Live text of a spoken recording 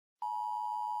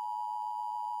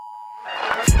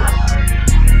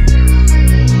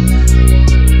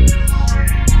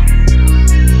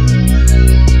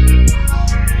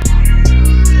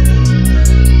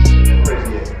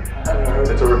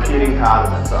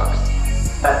sucks.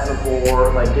 Set the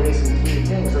board, like give me some key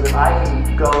things so that I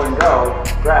can go,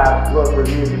 grab, look,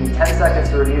 review, give me 10 seconds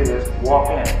to review this, walk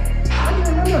in. How do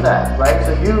you remember that, right?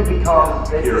 So you become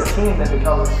this team that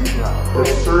becomes a superpower.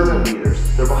 They're servant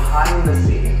leaders. They're behind the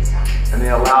scenes, and they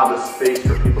allow the space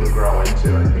for people to grow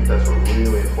into. And I think that's a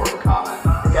really important comment.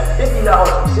 You got $50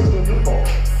 from 60 people.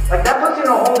 Like that puts you in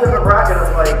a whole different bracket of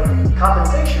like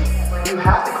compensation. Like you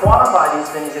have to quantify these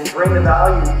things and bring the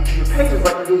value to your pages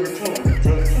like you do your team.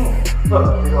 Today's team.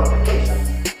 Look, you're on vacation.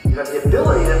 You have the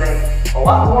ability to make a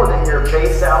lot more than your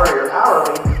base salary or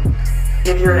hourly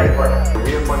if you're an A player. The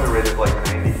reemployment rate is like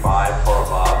 95 or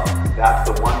above. That's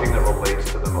the one thing that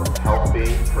relates to the most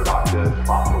healthy, productive,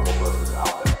 profitable business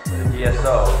out there. The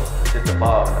DSO sits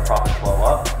above and the profits flow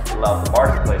up. It allows the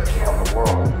marketplace to become the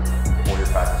world for your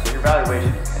practice. So your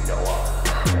valuation can go up.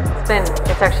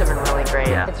 It's actually been really great.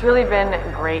 Yeah. It's really been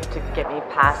great to get me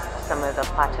past some of the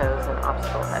plateaus and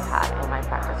obstacles I've had in my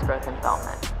practice growth and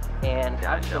development. And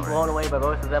I've been blown away by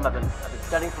both of them. I've been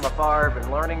studying from afar, been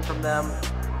learning from them,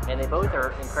 and they both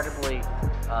are incredibly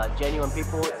genuine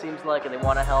people, it seems like, and they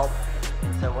want to help.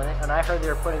 And so when I heard they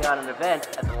were putting on an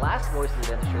event at the last Voices of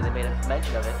the Industry, they made a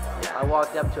mention of it. I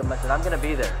walked up to them, I said, I'm going to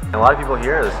be there. And a lot of people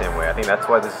here are the same way. I think that's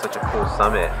why this is such a cool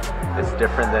summit. It's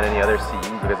different than any other CE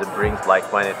because it brings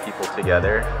like-minded people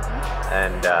together.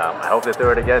 And I hope they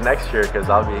throw it again next year because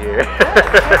I'll be here.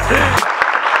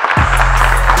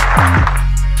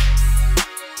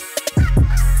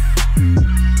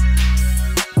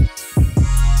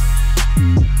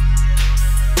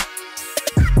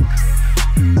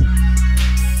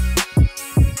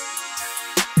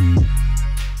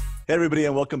 Hey everybody,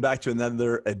 and welcome back to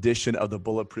another edition of the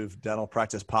Bulletproof Dental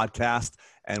Practice Podcast.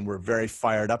 And we're very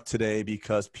fired up today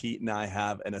because Pete and I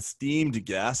have an esteemed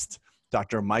guest,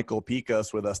 Dr. Michael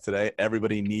Pikos, with us today.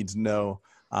 Everybody needs no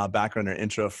background or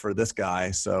intro for this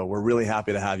guy. So we're really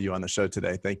happy to have you on the show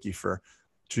today. Thank you for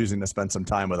choosing to spend some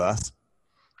time with us.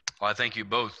 Well, I thank you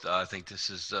both. I think this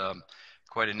is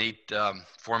quite a neat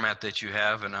format that you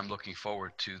have, and I'm looking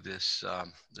forward to this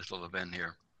little event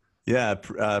here. Yeah,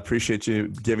 appreciate you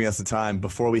giving us the time.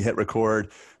 Before we hit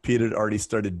record, Pete had already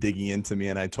started digging into me,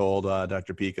 and I told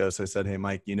Dr. Pikos, I said, hey,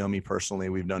 Mike, you know me personally.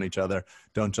 We've known each other.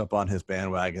 Don't jump on his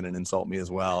bandwagon and insult me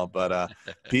as well. But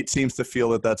Pete seems to feel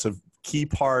that that's a key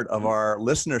part of our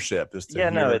listenership. Is to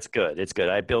hear. No, it's good. It's good.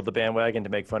 I build the bandwagon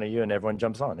to make fun of you, and everyone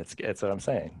jumps on. It's what I'm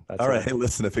saying. That's all right. Hey,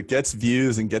 listen, if it gets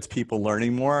views and gets people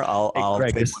learning more, I'll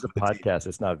Greg, take this is a podcast.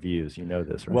 It's not views. You know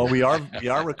this, right? Well, we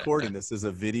are recording. This is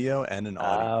a video and an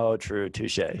audio. Oh, true.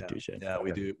 Touche. Yeah, Touche. Yeah,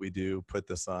 okay. We do put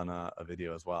this on a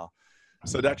video as well.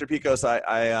 So, Dr. Pikos,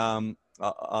 I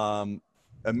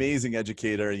amazing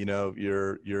educator. You know,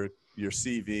 your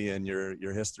CV and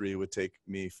your history would take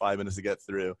me 5 minutes to get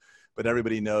through. But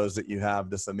everybody knows that you have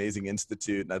this amazing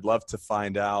institute, and I'd love to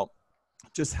find out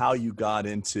just how you got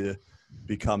into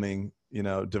becoming,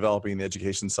 developing the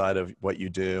education side of what you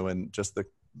do, and just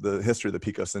the history of the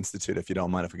Pikos Institute, if you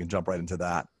don't mind, if we can jump right into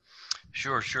that.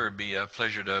 Sure. It'd be a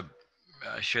pleasure to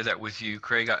share that with you,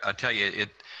 Craig. I'll tell you,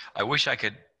 I wish I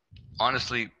could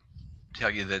honestly tell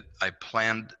you that I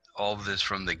planned all of this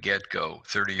from the get-go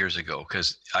 30 years ago,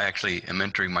 because I actually am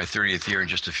entering my 30th year in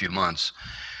just a few months.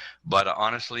 But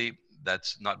honestly, that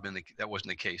wasn't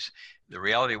the case. The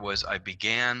reality was I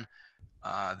began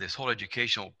this whole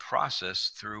educational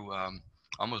process through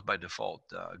almost by default.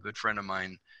 A good friend of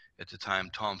mine at the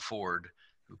time, Tom Ford,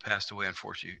 who passed away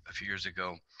unfortunately a few years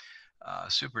ago,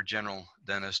 super general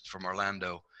dentist from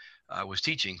Orlando, was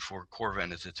teaching for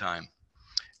Corvent at the time.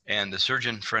 And the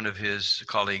surgeon friend of his,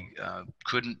 colleague,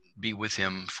 couldn't be with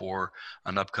him for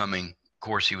an upcoming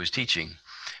course he was teaching.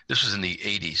 This was in the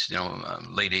 80s,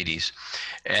 late 80s.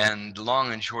 And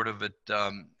long and short of it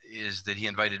is that he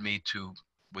invited me to,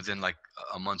 within like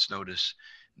a month's notice,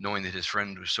 knowing that his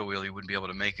friend was so ill he wouldn't be able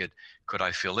to make it, could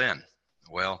I fill in?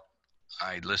 Well,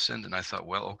 I listened and I thought,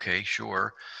 well, okay,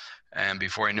 sure. And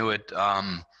before I knew it,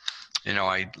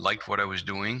 I liked what I was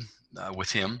doing with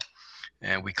him.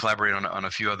 And we collaborated on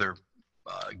a few other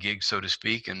gigs, so to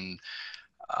speak. And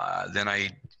then I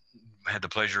had the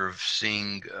pleasure of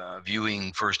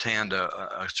viewing firsthand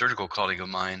a surgical colleague of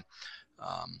mine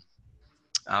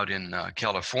out in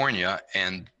California,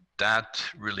 and that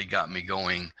really got me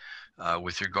going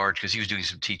with regard, because he was doing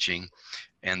some teaching,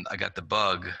 and I got the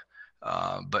bug.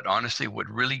 But honestly, what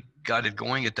really got it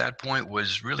going at that point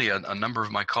was really a number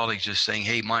of my colleagues just saying,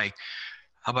 hey, Mike,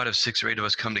 how about if 6 or 8 of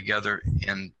us come together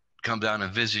and come down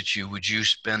and visit you? Would you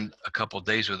spend a couple of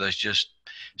days with us?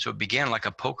 So it began like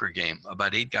a poker game,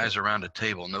 about 8 guys around a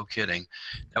table, no kidding.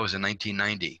 That was in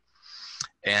 1990.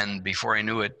 And before I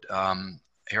knew it,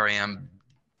 here I am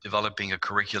developing a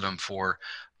curriculum for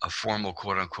a formal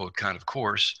quote unquote kind of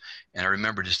course. And I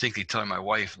remember distinctly telling my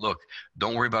wife, look,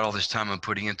 don't worry about all this time I'm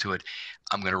putting into it.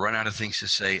 I'm going to run out of things to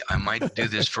say. I might do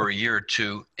this for a year or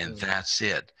two, and that's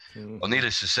it. Well,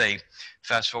 needless to say,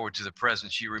 fast forward to the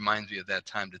present, she reminds me of that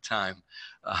time to time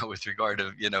with regard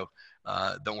to,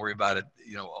 don't worry about it.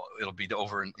 It'll be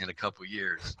over in a couple of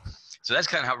years. So that's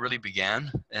kind of how it really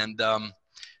began. And,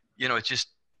 it's just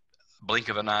blink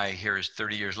of an eye. Here is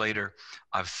 30 years later.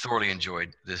 I've thoroughly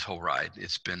enjoyed this whole ride.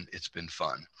 It's been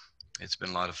fun. It's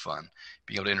been a lot of fun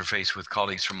being able to interface with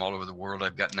colleagues from all over the world.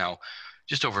 I've got now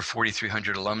just over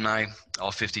 4,300 alumni,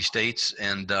 all 50 states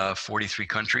and 43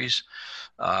 countries.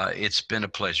 It's been a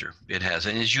pleasure. It has.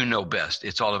 And as you know best,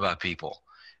 it's all about people.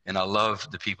 And I love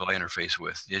the people I interface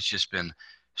with. It's just been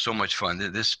so much fun.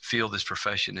 This field, this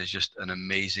profession is just an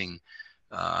amazing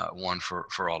one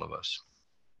for all of us.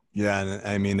 Yeah, and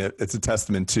I mean it's a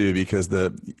testament too, because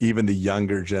even the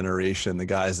younger generation, the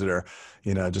guys that are,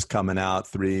 just coming out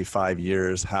 3-5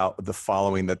 years, how the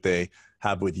following that they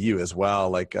have with you as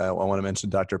well. Like I want to mention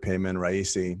Dr. Payman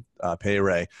Raisi,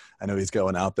 Payray. I know he's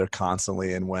going out there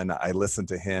constantly, and when I listen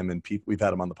to him, and we've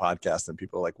had him on the podcast, and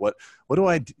people are like, "What do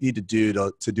I need to do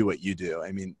to do what you do?"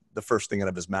 I mean, the first thing out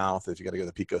of his mouth is you got to go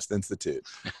to the Pikos Institute.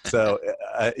 So,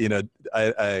 I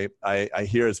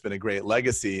hear it's been a great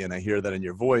legacy, and I hear that in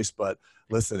your voice. But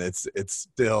listen, it's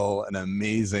still an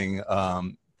amazing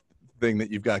thing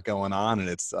that you've got going on, and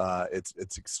it's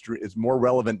more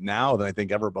relevant now than I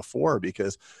think ever before,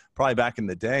 because probably back in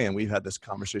the day, and we've had this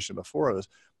conversation before, it was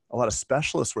a lot of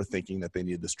specialists were thinking that they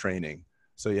needed this training.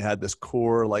 So you had this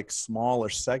core, like smaller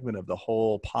segment of the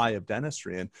whole pie of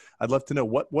dentistry. And I'd love to know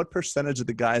what percentage of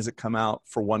the guys that come out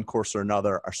for one course or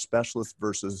another are specialists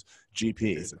versus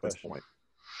GPs at this point.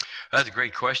 That's a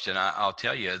great question. I'll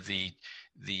tell you, the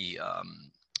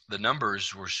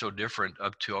numbers were so different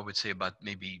up to, I would say, about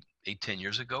maybe 8-10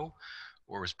 years ago,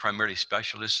 where it was primarily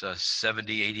specialists,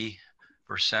 70-80%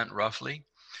 roughly.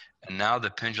 And now the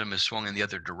pendulum has swung in the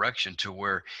other direction to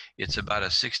where it's about a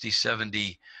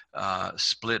 60-70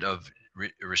 split of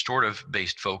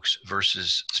restorative-based folks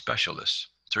versus specialists,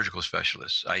 surgical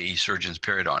specialists, i.e. surgeons,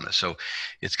 periodontists. So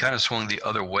it's kind of swung the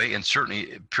other way, and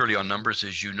certainly purely on numbers,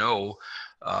 as you know,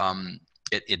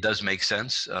 it does make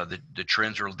sense. The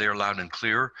trends are there loud and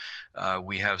clear.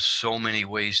 We have so many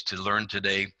ways to learn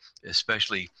today,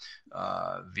 especially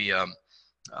via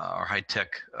our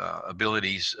high-tech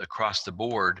abilities across the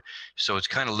board. So it's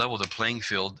kind of leveled the playing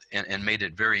field and made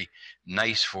it very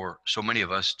nice for so many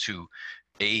of us to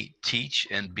A, teach,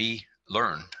 and B,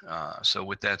 learn. So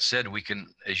with that said, we can,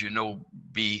 as you know,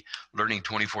 be learning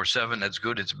 24/7. That's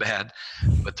good, it's bad,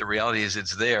 but the reality is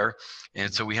it's there.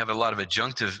 And so we have a lot of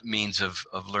adjunctive means of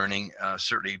learning,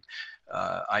 certainly,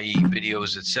 i.e.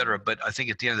 videos, et cetera. But I think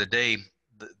at the end of the day,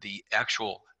 the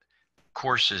actual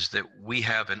courses that we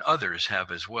have and others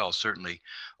have as well certainly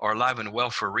are alive and well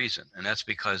for a reason, and that's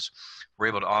because we're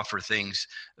able to offer things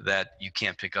that you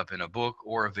can't pick up in a book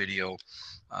or a video.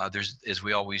 There's, as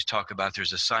we always talk about,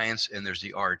 there's a science and there's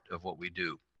the art of what we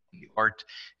do. The art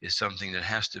is something that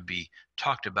has to be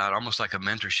talked about, almost like a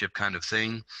mentorship kind of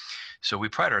thing. So we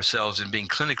pride ourselves in being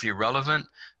clinically relevant,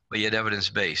 but yet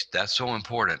evidence-based. That's so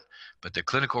important. But the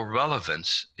clinical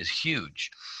relevance is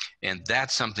huge. And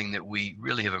that's something that we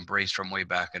really have embraced from way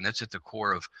back. And that's at the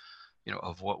core of,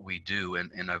 of what we do.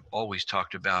 And I've always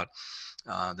talked about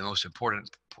the most important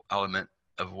element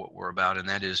of what we're about, and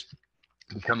that is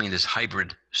becoming this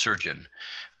hybrid surgeon,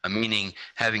 meaning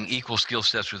having equal skill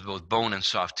sets with both bone and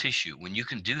soft tissue. When you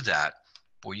can do that,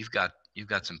 boy, you've got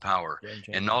some power.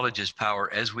 And knowledge is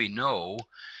power, as we know.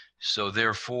 So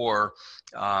therefore,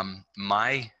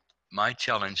 my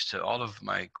challenge to all of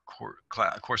my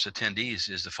course attendees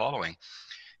is the following.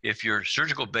 If you're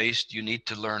surgical based, you need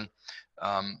to learn,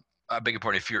 I beg your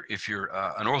pardon, if you're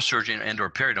an oral surgeon and or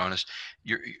periodontist,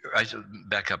 I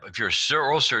back up. If you're a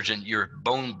oral surgeon, you're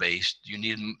bone based, you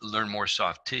need to learn more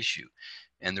soft tissue.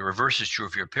 And the reverse is true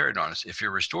if you're a periodontist. If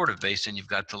you're restorative based, then you've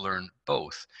got to learn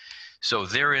both. So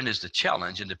therein is the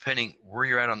challenge, and depending where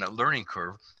you're at on that learning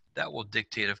curve, that will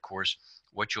dictate, of course,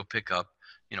 what you'll pick up,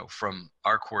 from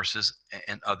our courses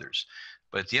and others.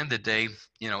 But at the end of the day,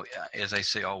 as I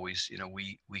say always,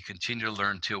 we continue to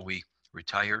learn till we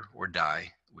retire or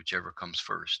die, whichever comes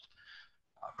first.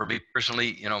 For me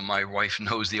personally, my wife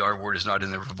knows the R word is not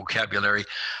in the vocabulary.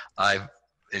 I've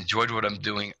enjoyed what I'm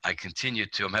doing. I continue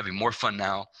to. I'm having more fun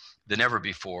now than ever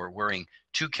before, wearing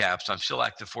 2 caps. I'm still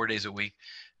active 4 days a week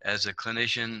as a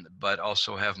clinician, but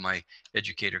also have my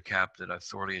educator cap that I've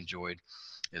thoroughly enjoyed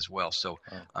as well. So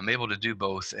I'm able to do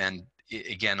both. And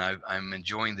again, I'm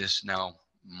enjoying this now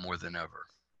more than ever.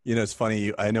 You know, it's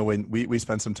funny. I know when we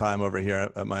spent some time over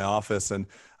here at my office, and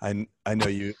I know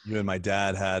you and my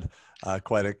dad had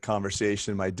quite a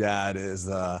conversation. My dad is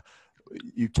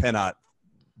you cannot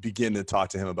begin to talk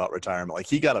to him about retirement. Like,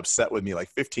 he got upset with me like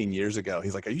 15 years ago.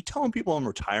 He's like, "Are you telling people I'm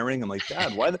retiring?" I'm like,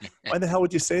 "Dad, why the hell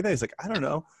would you say that?" He's like, "I don't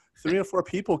know. 3 or 4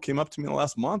 people came up to me in the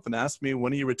last month and asked me,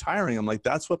 when are you retiring?" I'm like,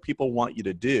 "That's what people want you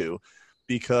to do,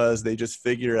 because they just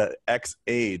figure at X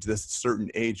age, this certain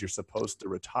age, you're supposed to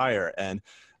retire." And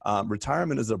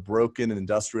retirement is a broken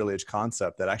industrial age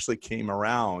concept that actually came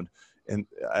around. And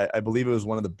I believe it was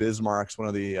one of the Bismarcks, one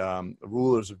of the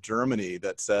rulers of Germany,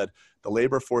 that said the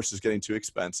labor force is getting too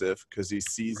expensive because these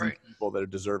seasoned people that are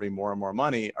deserving more and more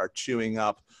money are chewing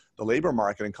up the labor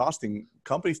market and costing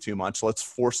companies too much. Let's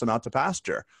force them out to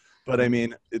pasture. But I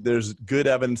mean, there's good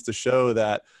evidence to show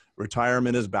that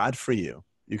retirement is bad for you.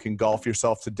 You can golf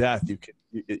yourself to death.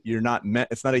 You're not meant,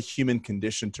 it's not a human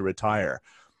condition to retire.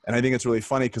 And I think it's really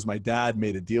funny because my dad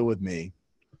made a deal with me.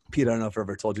 Pete, I don't know if I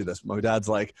ever told you this. My dad's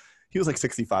like, he was like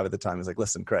 65 at the time. He's like,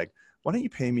 "Listen, Craig, why don't you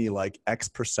pay me like X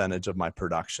percentage of my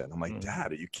production?" I'm like,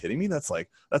 "Dad, are you kidding me? That's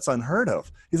unheard of."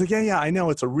 He's like, yeah, I know.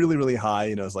 It's a really, really high,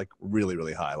 you know, it's like really,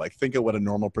 really high. Like, think of what a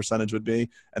normal percentage would be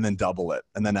and then double it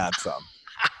and then add some.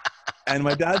 And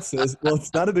my dad says, "Well,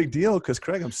 it's not a big deal because,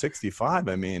 Craig, I'm 65.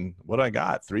 I mean, what do I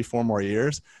got? 3-4 more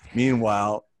years?"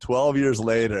 Meanwhile, 12 years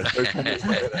later, 13 years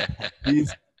later,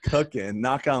 he's cooking,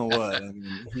 knock on wood. I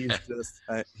mean,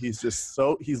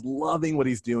 he's loving what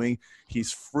he's doing.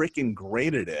 He's freaking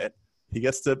great at it. He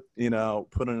gets to, you know,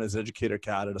 put on his educator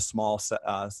cat at a small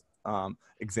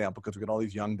example, because we got all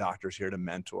these young doctors here to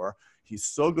mentor. He's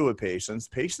so good with patients.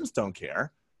 Patients don't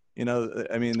care. You know,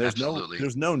 I mean, there's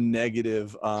no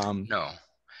negative. No.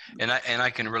 And I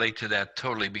can relate to that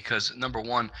totally, because number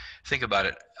one, think about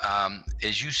it.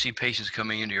 As you see patients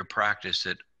coming into your practice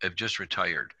that have just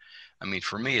retired, I mean,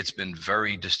 for me, it's been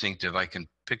very distinctive. I can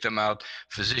pick them out,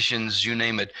 physicians, you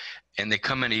name it, and they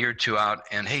come in a year or two out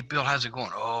and, "Hey, Bill, how's it going?"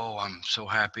 "Oh, I'm so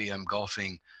happy. I'm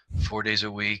golfing 4 days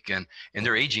a week." And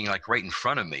they're aging like right in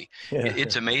front of me.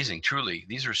 It's amazing, truly.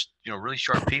 These are, you know, really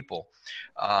sharp people.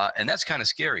 And that's kind of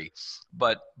scary.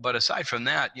 But aside from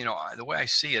that, you know, the way I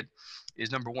see it is,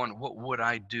 number one, what would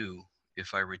I do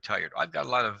if I retired? I've got a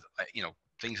lot of, you know,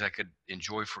 things I could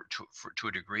enjoy to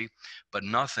a degree, but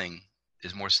nothing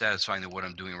is more satisfying than what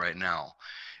I'm doing right now.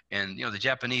 And, you know, the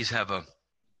Japanese have a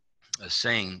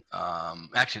saying,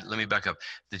 actually, let me back up.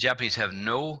 The Japanese have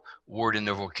no word in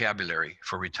their vocabulary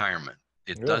for retirement.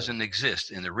 It doesn't exist.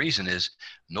 And the reason is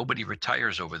nobody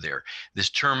retires over there.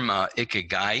 This term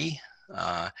ikigai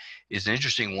is an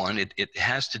interesting one. It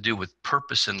has to do with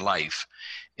purpose in life.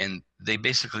 And they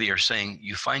basically are saying,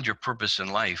 you find your purpose in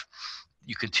life,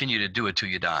 you continue to do it till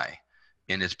you die.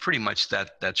 And it's pretty much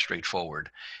that straightforward.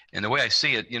 And the way I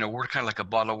see it, you know, we're kind of like a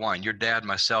bottle of wine. Your dad,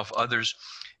 myself, others,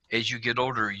 as you get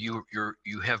older, you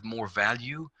have more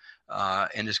value.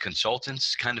 And as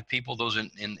consultants, kind of people, those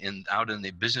in out in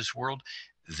the business world,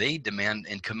 they demand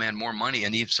and command more money.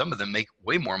 And even some of them make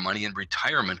way more money in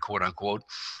retirement, quote unquote,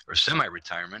 or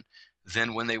semi-retirement,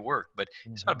 than when they work. But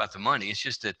it's not about the money. It's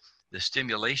just that the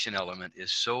stimulation element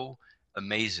is so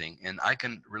amazing. And I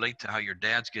can relate to how your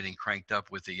dad's getting cranked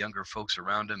up with the younger folks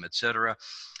around him, et cetera.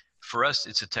 For us,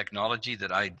 it's a technology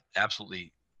that I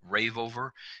absolutely rave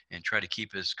over and try to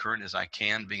keep as current as I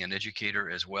can, being an educator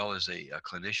as well as a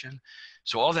clinician.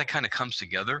 So all that kind of comes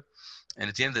together. And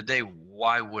at the end of the day,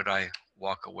 why would I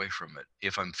walk away from it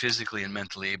if I'm physically and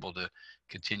mentally able to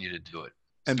continue to do it?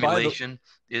 And stimulation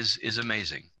is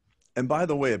amazing. And by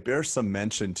the way, it bears some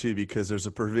mention too, because there's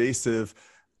a pervasive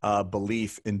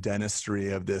belief in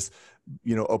dentistry of this,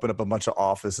 you know, open up a bunch of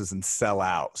offices and sell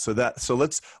out. So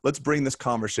let's bring this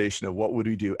conversation of what would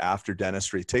we do after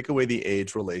dentistry, take away the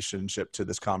age relationship to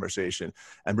this conversation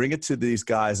and bring it to these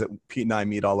guys that Pete and I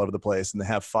meet all over the place, and they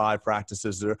have 5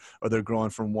 practices or they're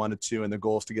growing from 1 to 2 and their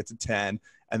goal is to get to 10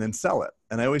 and then sell it.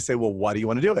 And I always say, well, why do you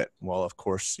want to do it? Well, of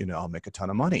course, you know, I'll make a ton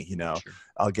of money, you know, sure.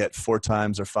 I'll get 4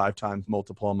 times or 5 times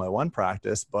multiple on my one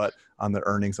practice, but on the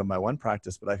earnings of my one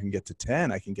practice, but I can get to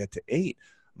 10, I can get to 8.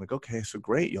 I'm like, okay, so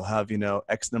great. You'll have, you know,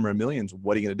 X number of millions.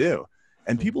 What are you going to do?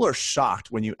 And people are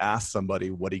shocked when you ask somebody,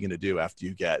 what are you going to do after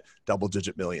you get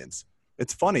double-digit millions?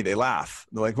 It's funny. They laugh.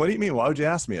 They're like, what do you mean? Why would you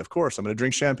ask me? Of course, I'm going to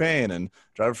drink champagne and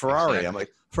drive a Ferrari. Exactly. I'm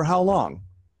like, for how long?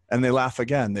 And they laugh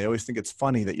again. They always think it's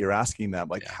funny that you're asking them,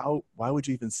 like, why would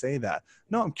you even say that?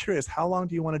 No, I'm curious. How long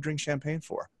do you want to drink champagne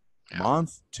for? A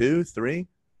month, 2, 3?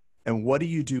 And what do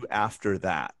you do after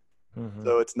that? Mm-hmm.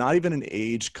 So it's not even an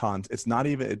age it's not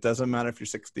even, it doesn't matter if you're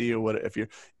 60 or what,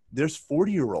 there's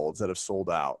 40-year-olds that have sold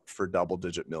out for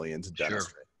double-digit millions in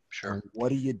dentistry. Sure. And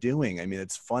what are you doing? I mean,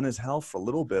 it's fun as hell for a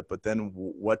little bit, but then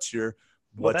what's your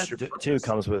Well, what's that your too purpose?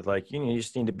 comes with like you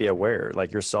just need to be aware,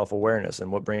 like your self-awareness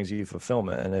and what brings you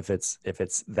fulfillment. And if it's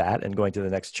that and going to the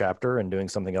next chapter and doing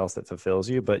something else that fulfills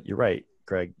you, but you're right,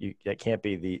 Greg, it can't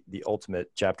be the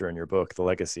ultimate chapter in your book, the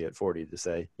legacy at 40, to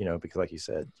say, because like you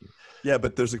said, Yeah,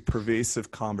 but there's a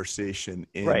pervasive conversation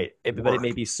in right, but it work.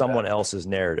 may be someone else's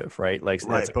narrative, right? Like that's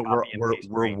Right, a but copy and paste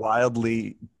we're brain.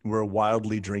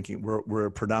 wildly drinking. We're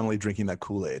predominantly drinking that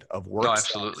Kool-Aid of No, work stuff.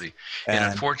 absolutely. And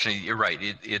And unfortunately, you're right.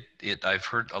 I've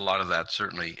heard a lot of that,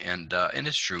 certainly. And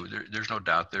it's true. There's no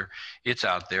doubt it's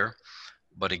out there.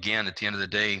 But again, at the end of the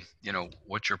day,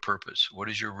 what's your purpose? What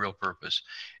is your real purpose?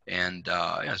 And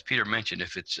as Peter mentioned,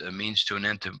 if it's a means to an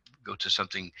end to go to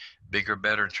something bigger,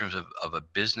 better in terms of a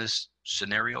business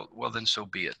scenario, well, then so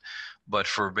be it. But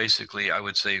for basically, I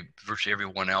would say virtually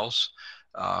everyone else,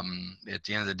 at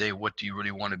the end of the day, what do you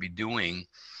really want to be doing?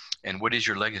 And what is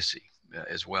your legacy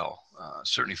as well?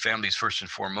 Certainly families first and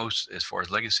foremost as far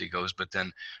as legacy goes, but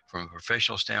then from a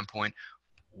professional standpoint,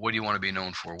 what do you want to be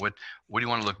known for? What do you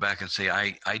want to look back and say,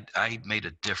 I made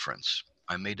a difference.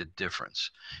 I made a difference.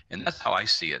 And that's how I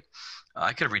see it.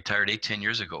 I could have retired 8-10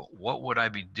 years ago. What would I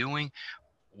be doing?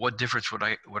 What difference would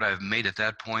I have made at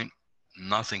that point?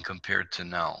 Nothing compared to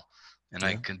now. And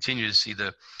I continue to see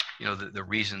the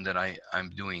reason that I'm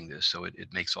doing this. So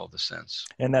it makes all the sense.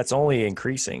 And that's only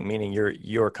increasing, meaning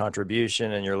your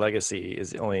contribution and your legacy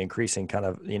is only increasing kind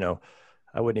of,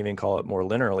 I wouldn't even call it more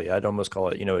linearly. I'd almost call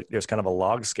it, there's kind of a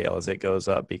log scale as it goes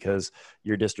up because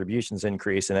your distributions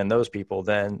increase. And then those people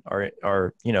then are,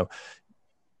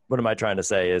 what am I trying to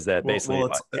say is that basically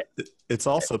it's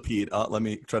also, Pete, let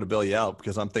me try to bail you out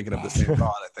because I'm thinking of the same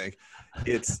thought. I think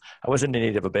I wasn't in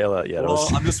need of a bailout yet. Well,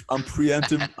 I'm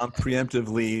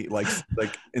preemptively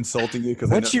like insulting you because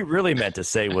what you really meant to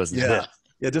say was this.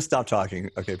 Yeah, just stop talking.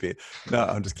 Okay, Pete. No,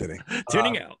 I'm just kidding.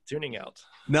 Tuning out.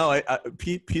 No,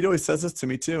 Pete always says this to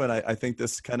me too, and I think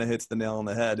this kind of hits the nail on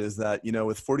the head. Is that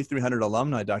with 4,300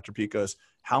 alumni, Dr. Pikos,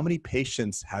 how many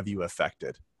patients have you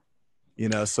affected?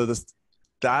 So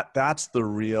that's the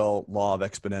real law of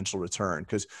exponential return,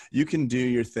 because you can do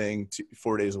your thing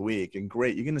 4 days a week and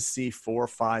great, you're going to see 4 or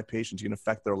 5 patients, you can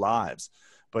affect their lives,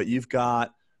 but you've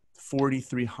got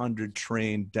 4,300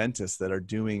 trained dentists that are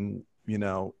doing,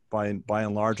 by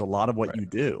and large, a lot of what you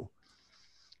do.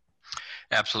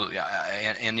 Absolutely.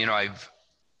 I've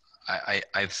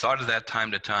thought of that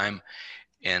time to time,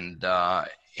 and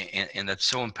that's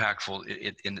so impactful.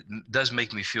 It does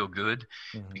make me feel good,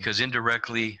 because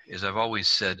indirectly, as I've always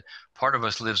said, part of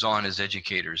us lives on as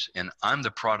educators, and I'm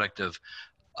the product of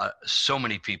so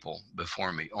many people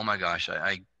before me. Oh my gosh,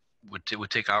 it would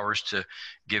take hours to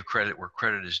give credit where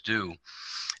credit is due,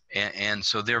 and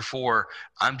so therefore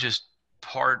I'm just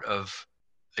part of.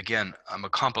 Again, I'm a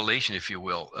compilation, if you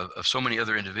will, of so many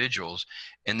other individuals,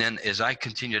 and then as I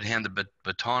continue to hand the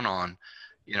baton on,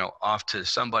 off to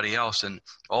somebody else, and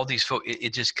all these folks,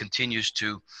 it just continues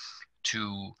to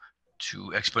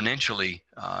exponentially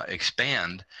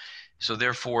expand. So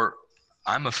therefore,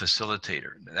 I'm a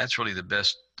facilitator. That's really the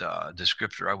best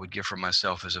descriptor I would give for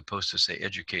myself, as opposed to say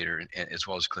educator as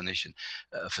well as clinician.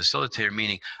 Facilitator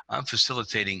meaning I'm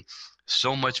facilitating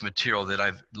so much material that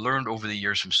I've learned over the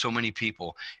years from so many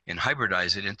people and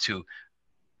hybridize it into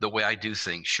the way I do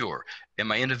things. Sure.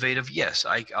 Am I innovative? Yes.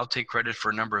 I'll take credit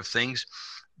for a number of things,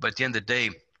 but at the end of the day,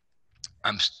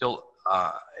 I'm still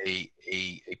a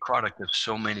product of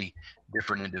so many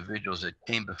different individuals that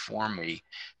came before me.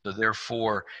 So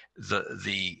therefore,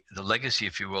 the legacy,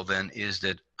 if you will, then is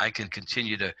that I can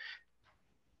continue to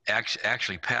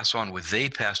actually pass on what they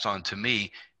passed on to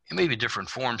me, in maybe different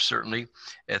forms, certainly,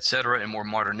 et cetera, and more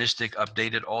modernistic,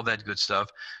 updated, all that good stuff.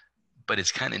 But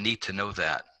it's kind of neat to know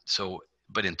that. So,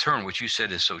 but in turn, what you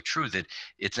said is so true, that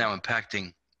it's now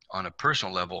impacting on a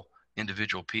personal level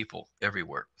individual people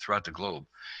everywhere throughout the globe.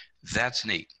 That's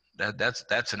neat.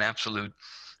 That's an absolute,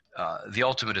 the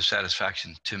ultimate of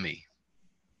satisfaction to me.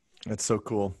 That's so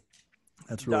cool.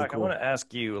 That's really Doc, cool. I want to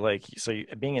ask you,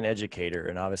 being an educator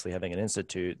and obviously having an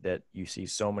institute that you see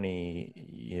so many,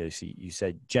 you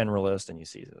said generalist and you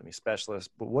see specialists,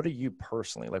 but what are you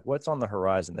personally, what's on the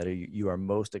horizon that you are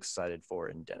most excited for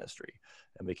in dentistry?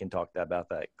 And we can talk about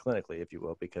that clinically, if you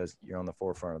will, because you're on the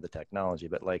forefront of the technology,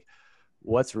 but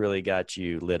what's really got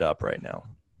you lit up right now?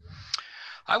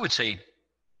 I would say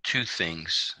 2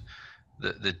 things.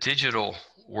 The digital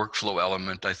workflow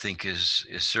element, I think, is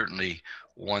certainly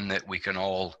one that we can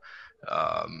all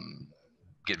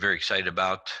get very excited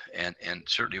about and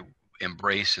certainly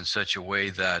embrace in such a way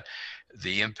that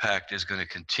the impact is going to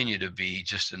continue to be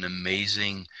just an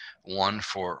amazing one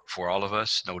for all of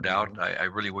us, no doubt. I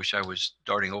really wish I was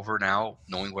starting over now,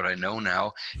 knowing what I know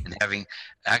now, and having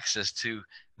access to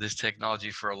this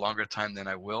technology for a longer time than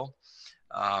I will.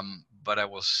 But I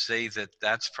will say that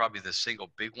that's probably the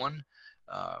single big one,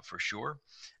 for sure.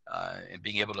 And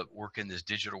being able to work in this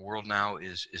digital world now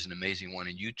is an amazing one.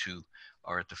 And you two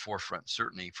are at the forefront,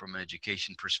 certainly from an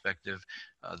education perspective.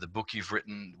 The book you've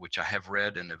written, which I have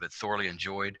read and have thoroughly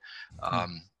enjoyed,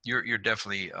 you're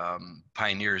definitely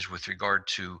pioneers with regard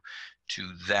to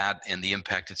that and the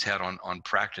impact it's had on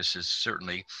practices,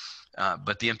 certainly.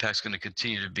 But the impact's going to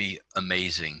continue to be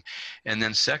amazing. And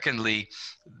then secondly,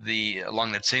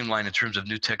 along that same line in terms of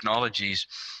new technologies,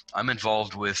 I'm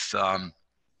involved with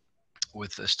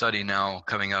a study now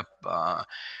coming up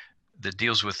that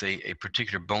deals with a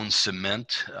particular bone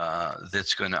cement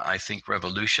that's going to, I think,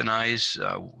 revolutionize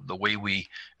the way we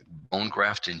bone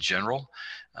graft in general.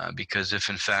 Because if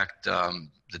in fact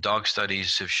the dog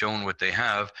studies have shown what they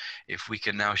have, if we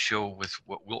can now show with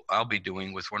what I'll be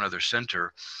doing with one other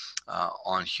center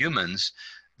on humans,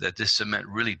 that this cement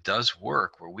really does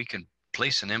work, where we can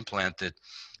place an implant that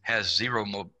has zero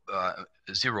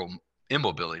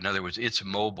immobility. In other words, it's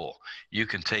mobile. You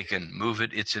can take and move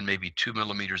it. It's in maybe 2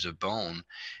 millimeters of bone,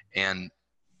 and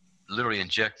literally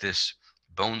inject this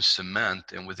bone cement,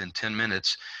 and within 10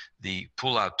 minutes, the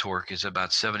pull-out torque is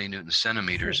about 70 Newton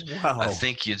centimeters. Wow. I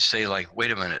think you'd say, like,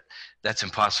 wait a minute, that's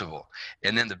impossible.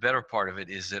 And then the better part of it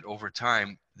is that over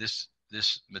time, this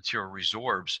material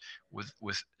resorbs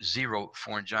with zero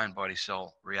foreign giant body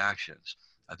cell reactions.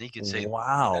 I think you'd say,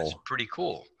 wow, that's pretty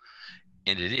cool.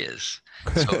 And it is.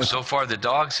 So far the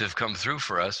dogs have come through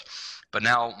for us, but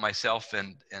now myself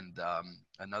and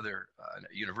another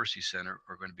university center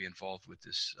are going to be involved with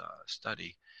this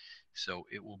study. So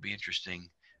it will be interesting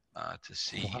to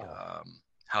see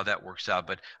how that works out.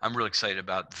 But I'm really excited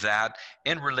about that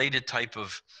and related type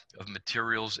of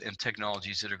materials and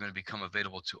technologies that are going to become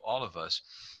available to all of us.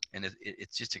 And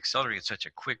it's just accelerating at such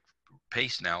a quick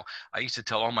pace now. I used to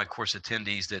tell all my course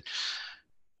attendees that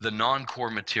the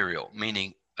non-core material,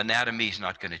 meaning anatomy is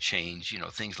not going to change,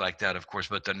 things like that, of course,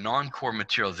 but the non-core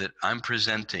material that I'm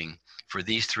presenting for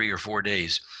these 3 or 4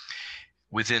 days,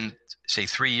 within, say,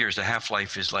 3 years, the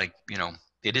half-life is like,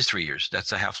 it is 3 years. That's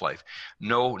the half-life.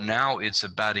 No, now it's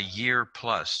about a year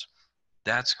plus.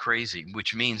 That's crazy,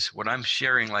 which means what I'm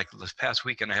sharing, like this past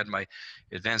weekend, I had my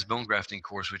advanced bone grafting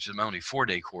course, which is my only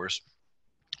 4-day course,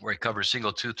 where I cover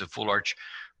single tooth to full arch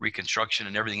reconstruction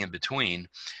and everything in between.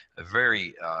 A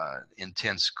very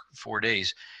intense 4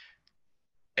 days.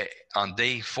 On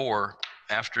day 4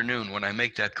 afternoon, when I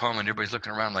make that comment, everybody's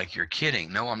looking around like, you're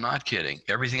kidding. No, I'm not kidding.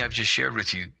 Everything I've just shared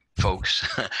with you folks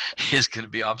is going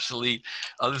to be obsolete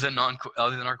other than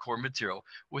our core material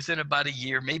within about a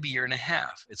year, maybe year and a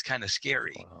half. It's kind of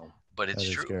scary, but it's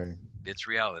true. Scary. It's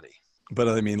reality. But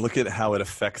I mean, look at how it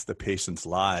affects the patient's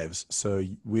lives. So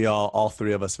we all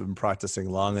 3 of us have been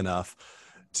practicing long enough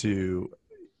to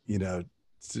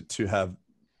have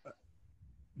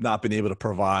not been able to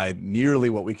provide nearly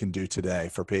what we can do today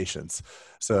for patients.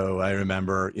 So I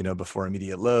remember, before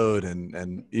immediate load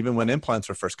and even when implants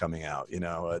were first coming out,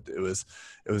 it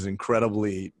was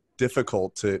incredibly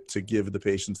difficult to give the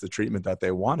patients the treatment that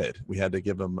they wanted. We had to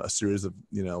give them a series of,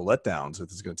 letdowns.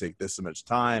 It's going to take this so much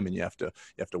time and you have to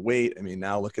wait. I mean,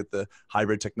 now look at the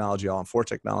hybrid technology, all-in-4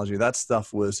 technology. That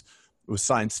stuff was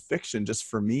science fiction just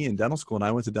for me in dental school. And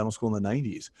I went to dental school in the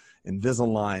 90s.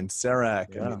 Invisalign,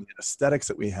 CEREC, I mean, the aesthetics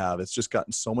that we have, it's just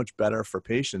gotten so much better for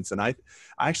patients. And I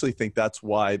actually think that's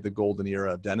why the golden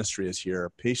era of dentistry is here.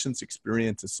 Patients'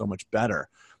 experience is so much better.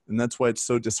 And that's why it's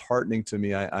so disheartening to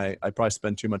me. I probably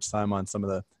spend too much time on some of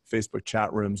the Facebook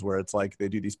chat rooms where it's like they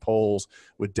do these polls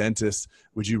with dentists.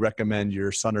 Would you recommend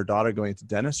your son or daughter going to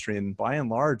dentistry? And by and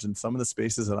large, in some of the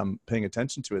spaces that I'm paying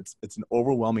attention to, it's an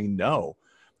overwhelming no.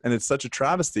 And it's such a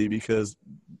travesty because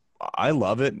I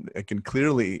love it. I can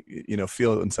clearly,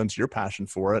 feel and sense your passion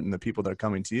for it and the people that are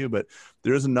coming to you. But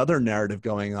there's another narrative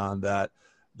going on that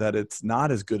it's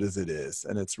not as good as it is.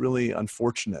 And it's really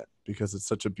unfortunate because it's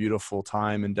such a beautiful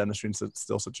time in dentistry and it's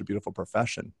still such a beautiful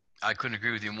profession. I couldn't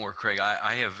agree with you more, Craig.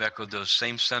 I have echoed those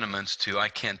same sentiments too. I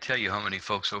can't tell you how many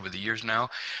folks over the years now.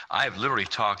 I've literally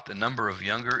talked a number of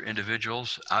younger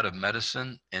individuals out of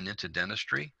medicine and into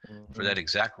dentistry for that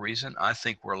exact reason. I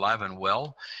think we're alive and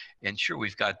well. And sure,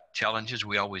 we've got challenges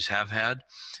we always have had,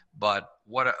 but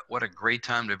what a great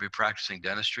time to be practicing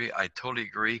dentistry. I totally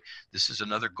agree. This is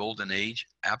another golden age.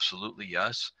 Absolutely,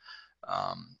 yes.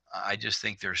 I just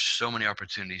think there's so many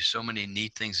opportunities, so many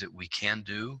neat things that we can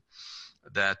do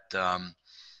that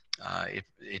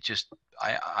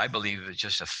I believe it's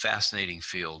just a fascinating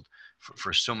field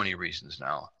for so many reasons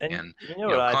now. And you know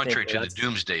what I think, contrary to the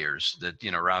doomsdayers that,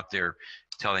 are out there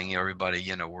telling everybody,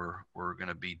 we're going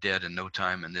to be dead in no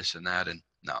time and this and that. And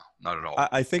no, not at all.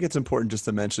 I think it's important just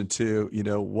to mention too,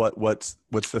 what's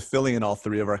fulfilling in all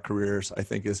three of our careers, I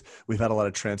think, is we've had a lot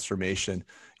of transformation.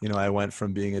 I went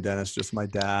from being a dentist, just my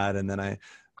dad, and then I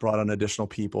brought on additional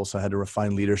people. So I had to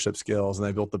refine leadership skills, and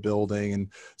I built the building.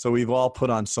 And so we've all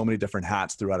put on so many different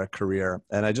hats throughout our career.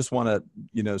 And I just want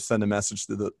to, send a message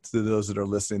to those that are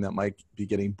listening that might be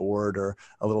getting bored or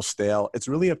a little stale. It's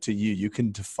really up to you. You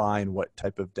can define what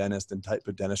type of dentist and type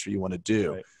of dentistry you want to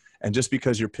do. Right. And just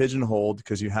because you're pigeonholed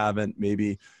because you haven't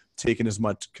maybe taken as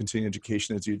much continuing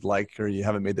education as you'd like, or you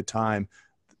haven't made the time,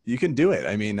 you can do it.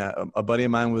 I mean, a buddy of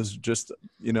mine was just,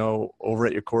 over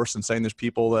at your course and saying there's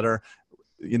people that are,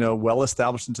 well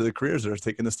established into their careers that are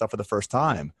taking this stuff for the first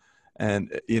time.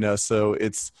 And, so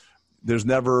it's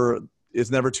never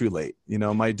too late.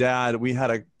 My dad, we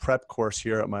had a prep course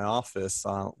here at my office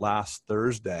last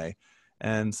Thursday,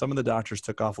 and some of the doctors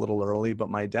took off a little early, but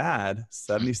my dad,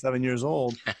 77 years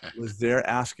old, was there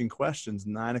asking questions,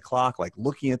 9 o'clock, like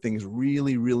looking at things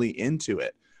really, really into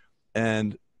it.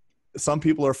 And some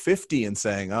people are 50 and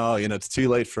saying, oh, it's too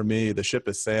late for me. The ship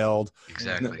has sailed.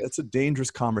 Exactly. It's a dangerous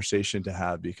conversation to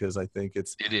have, because I think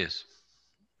it is.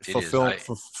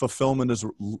 Fulfillment is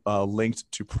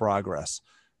linked to progress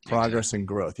and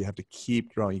growth. You have to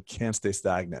keep growing. You can't stay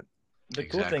stagnant. The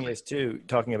cool thing is too,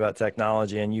 talking about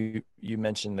technology, and you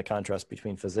mentioned the contrast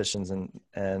between physicians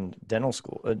and dental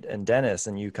school and dentists,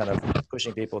 and you kind of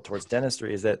pushing people towards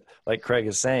dentistry, is that, like Craig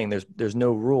is saying, there's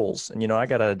no rules. And, I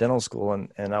got out of dental school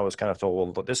and I was kind of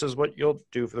told, well, this is what you'll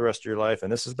do for the rest of your life,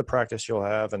 and this is the practice you'll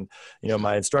have. And,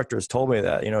 my instructors told me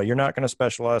that, you're not going to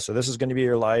specialize. So this is going to be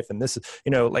your life. And this is,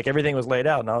 like everything was laid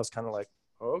out. And I was kind of like,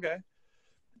 oh, okay.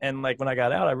 And like when I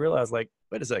got out, I realized, like,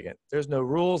 wait a second, there's no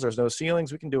rules, there's no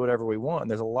ceilings. We can do whatever we want. And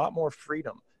there's a lot more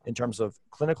freedom in terms of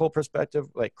clinical perspective.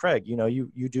 Like Craig,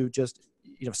 you do just,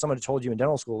 if somebody told you in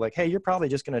dental school, like, hey, you're probably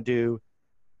just going to do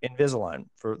Invisalign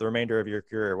for the remainder of your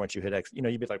career once you hit X,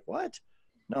 you'd be like, what?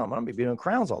 No, I'm going to be doing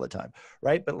crowns all the time.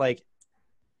 Right. But like,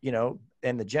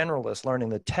 and the generalists learning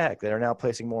the tech that are now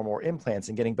placing more and more implants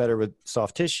and getting better with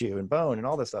soft tissue and bone and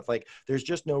all this stuff. Like, there's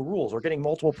just no rules, or getting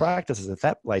multiple practices if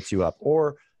that lights you up,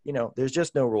 or, there's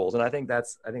just no rules. And I think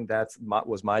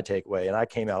was my takeaway. And I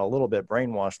came out a little bit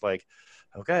brainwashed, like,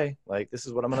 okay, like this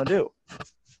is what I'm going to do.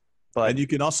 And you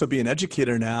can also be an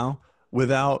educator now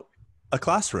without a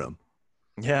classroom.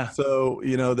 Yeah. So,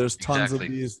 there's tons of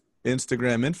these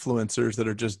Instagram influencers that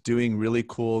are just doing really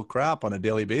cool crap on a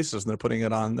daily basis, and they're putting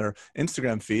it on their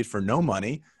Instagram feed for no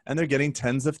money, and they're getting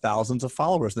tens of thousands of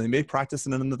followers, and they may practice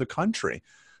in another country.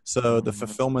 So the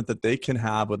fulfillment that they can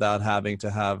have without having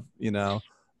to have,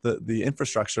 the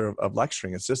infrastructure of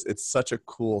lecturing, it's such a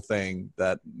cool thing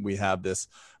that we have this,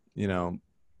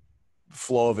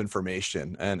 flow of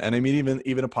information. And I mean,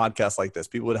 even a podcast like this,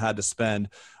 people would have had to spend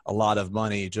a lot of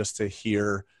money just to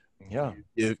hear,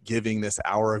 giving this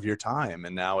hour of your time,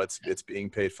 and now it's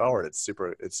being paid forward. It's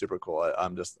super cool.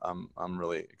 I'm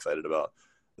really excited about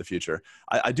the future.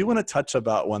 I do want to touch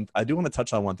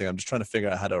on one thing. I'm just trying to figure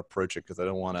out how to approach it, because I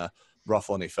don't want to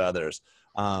ruffle any feathers.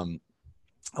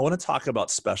 I want to talk about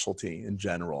specialty in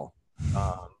general.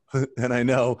 And I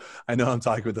know I'm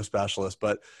talking with a specialist,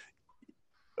 but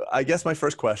I guess my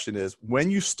first question is, when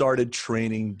you started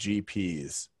training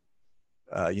GPs,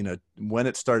 when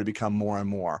it started to become more and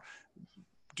more,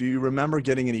 do you remember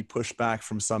getting any pushback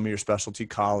from some of your specialty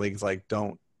colleagues? Like,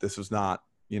 this is not,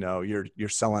 you're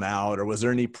selling out, or was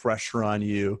there any pressure on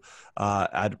you,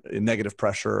 negative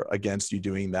pressure against you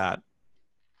doing that?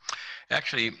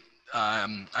 Actually,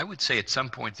 I would say at some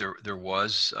point there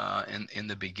was in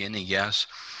the beginning, yes,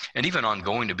 and even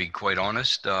ongoing, to be quite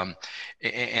honest. And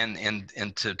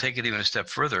to take it even a step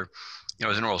further,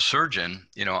 as an oral surgeon,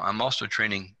 I'm also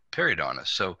training periodontists,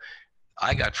 so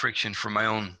I got friction from my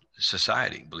own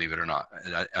society, believe it or not,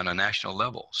 on a national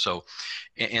level. So,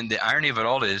 and the irony of it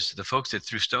all is, the folks that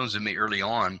threw stones at me early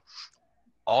on,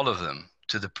 all of them,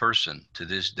 to the person, to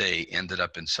this day, ended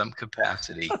up in some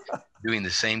capacity doing the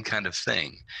same kind of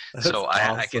thing. So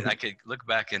awesome. I could look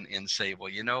back and say,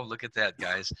 well, look at that,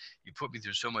 guys. You put me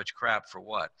through so much crap for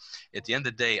what? At the end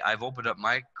of the day, I've opened up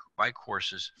my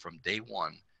courses from day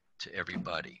one to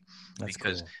everybody. That's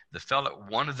because cool.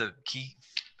 One of the key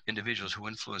individuals who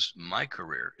influenced my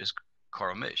career is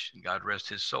Carl Misch, and God rest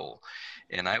his soul.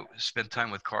 And I spent time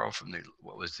with Carl from the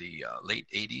late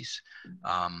 80s.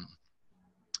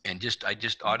 And I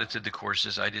just audited the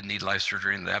courses. I didn't need life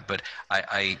surgery and that, but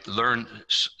I learned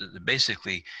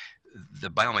basically the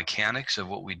biomechanics of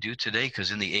what we do today.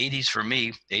 Because in the 80s, for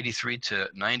me, 83 to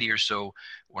 90 or so,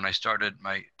 when I started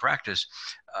my practice,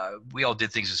 we all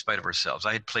did things in spite of ourselves.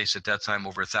 I had placed at that time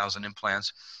over 1,000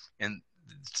 implants, and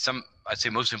I'd say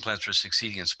most implants were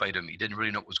succeeding in spite of me. Didn't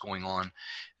really know what was going on.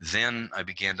 Then I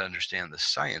began to understand the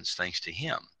science thanks to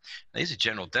him. Now, he's a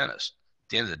general dentist. At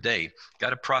the end of the day,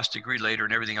 got a prostate degree later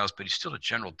and everything else, but he's still a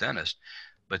general dentist.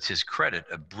 But to his credit,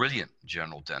 a brilliant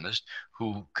general dentist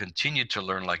who continued to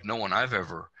learn like no one I've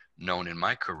ever known in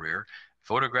my career.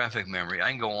 Photographic memory,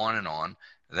 I can go on and on.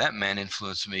 That man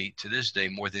influenced me to this day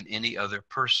more than any other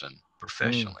person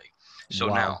professionally. So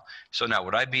Wow. now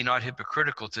would I be not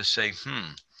hypocritical to say,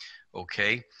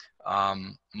 okay,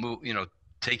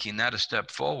 taking that a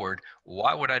step forward,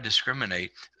 why would I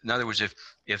discriminate? In other words,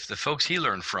 if the folks he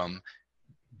learned from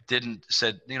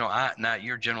said, not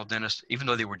your general dentist, even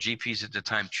though they were GPs at the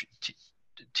time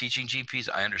teaching GPs,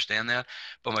 I understand that.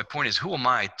 But my point is, who am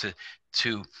I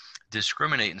to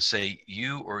discriminate and say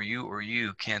you or you or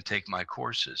you can't take my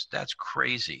courses? That's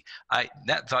crazy.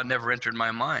 That thought never entered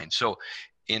my mind. So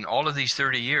in all of these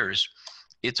 30 years,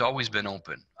 it's always been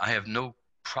open. I have no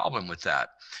problem with that.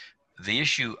 The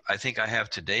issue I think I have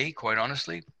today, quite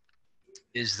honestly,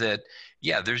 is that,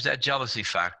 yeah, there's that jealousy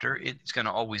factor. It's going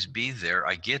to always be there.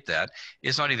 I get that.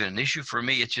 It's not even an issue for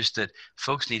me. It's just that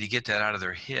folks need to get that out of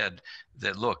their head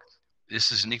that, look,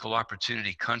 this is an equal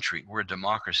opportunity country. We're a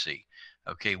democracy.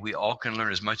 Okay, we all can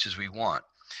learn as much as we want,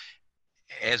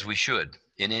 as we should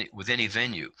with any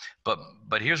venue. But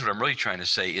here's what I'm really trying to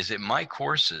say is that my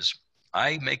courses,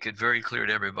 I make it very clear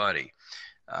to everybody,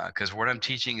 because what I'm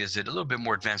teaching is at a little bit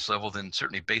more advanced level than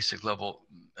certainly basic level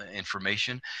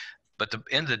information. But at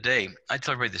the end of the day, I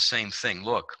tell everybody the same thing.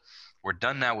 Look, we're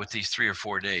done now with these 3 or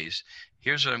 4 days.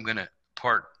 Here's what I'm going to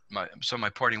some of my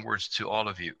parting words to all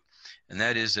of you. And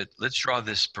that is that let's draw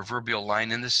this proverbial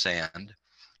line in the sand.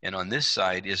 And on this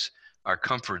side is our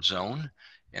comfort zone.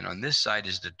 And on this side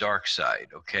is the dark side,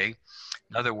 okay?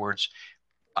 In other words,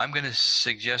 I'm going to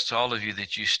suggest to all of you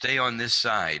that you stay on this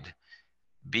side.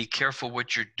 Be careful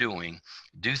what you're doing.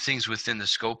 Do things within the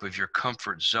scope of your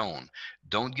comfort zone.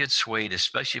 Don't get swayed,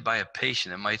 especially by a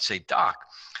patient that might say, Doc,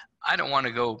 I don't want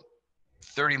to go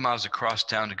 30 miles across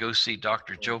town to go see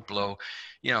Dr. Joe Blow.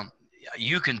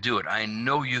 You can do it. I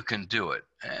know you can do it.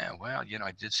 Well,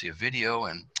 I did see a video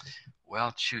and,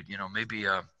 well, shoot, maybe,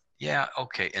 yeah,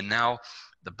 okay. And now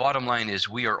the bottom line is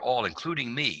we are all,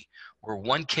 including me, we're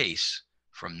one case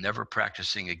from never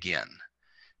practicing again.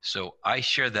 So I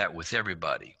share that with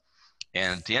everybody.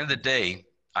 And at the end of the day,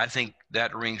 I think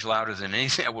that rings louder than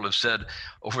anything I will have said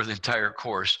over the entire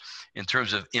course in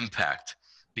terms of impact,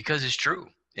 because it's true.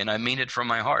 And I mean it from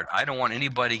my heart. I don't want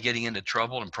anybody getting into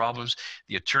trouble and problems.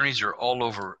 The attorneys are all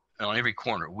over on every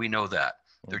corner. We know that.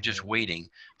 They're just waiting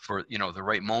for, the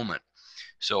right moment.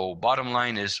 So bottom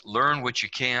line is learn what you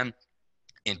can,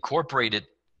 incorporate it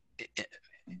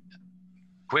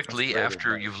quickly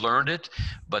after you've learned it,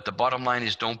 but the bottom line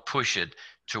is don't push it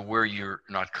to where you're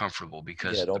not comfortable,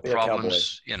 because the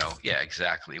problems, yeah,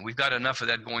 exactly. And we've got enough of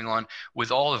that going on with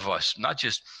all of us, not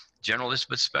just generalists,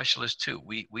 but specialists too.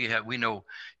 We know,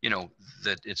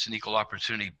 that it's an equal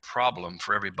opportunity problem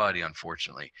for everybody,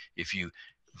 unfortunately, if you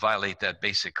violate that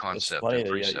basic concept.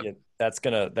 It's funny,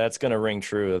 that's gonna ring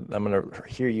true. I'm gonna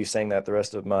hear you saying that the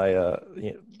rest of my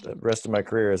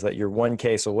career, is that you're one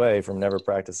case away from never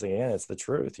practicing again. It's the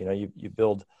truth. You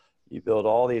build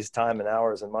all these time and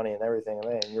hours and money and everything,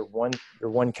 and you're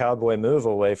one cowboy move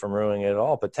away from ruining it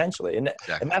all potentially. And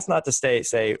exactly. And that's not to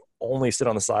say only sit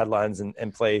on the sidelines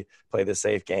and play the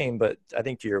safe game, but I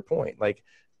think to your point, like,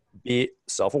 be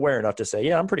self-aware enough to say,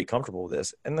 yeah, I'm pretty comfortable with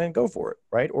this, and then go for it,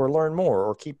 right? Or learn more,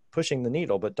 or keep pushing the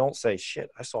needle, but don't say, shit,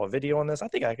 I saw a video on this, I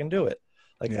think I can do it.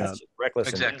 Like, that's just reckless.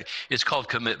 Exactly. It's called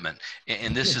commitment.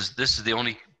 And this is the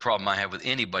only problem I have with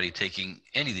anybody taking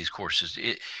any of these courses.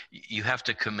 You have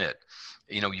to commit.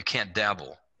 You can't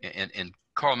dabble. And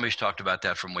Carl Misch talked about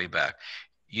that from way back.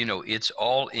 It's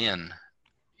all in.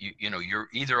 You're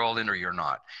either all in or you're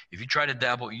not. If you try to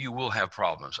dabble, you will have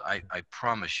problems. I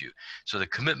promise you. So the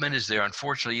commitment is there.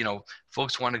 Unfortunately,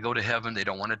 folks want to go to heaven. They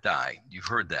don't want to die. You've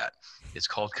heard that. It's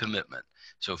called commitment.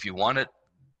 So if you want it,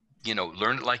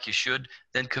 learn it like you should,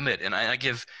 then commit. And I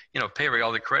give, Perry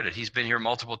all the credit. He's been here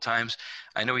multiple times.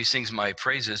 I know he sings my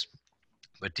praises,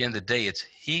 but at the end of the day,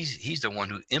 he's the one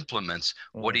who implements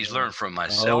what he's learned from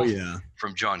myself,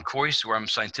 from John Coyce, where I'm a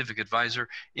scientific advisor,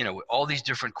 all these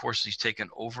different courses he's taken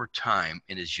over time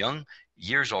in his young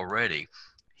years already.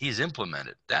 He's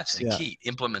implemented. That's the key.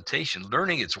 Implementation.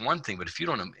 Learning, it's one thing, but if you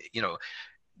don't,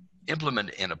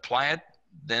 implement and apply it,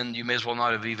 then you may as well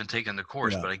not have even taken the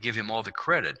course. Yeah. But I give him all the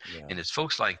credit. Yeah. And it's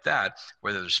folks like that,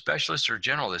 whether they're specialists or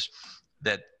generalists,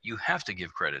 that you have to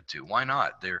give credit to. Why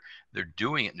not? They're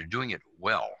doing it, and they're doing it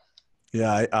well.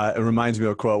 Yeah, it reminds me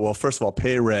of a quote. Well, first of all,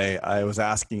 Pay Ray, I was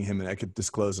asking him, and I could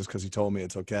disclose this because he told me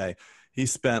it's okay. He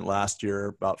spent last year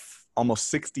about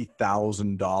almost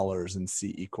 $60,000 in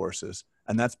CE courses,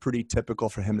 and that's pretty typical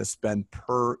for him to spend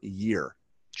per year.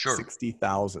 Sure.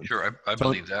 60,000. Sure, I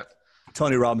believe that.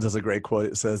 Tony Robbins has a great quote.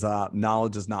 It says,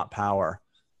 knowledge is not power.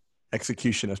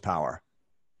 Execution is power.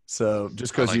 So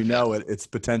just because you know it, it's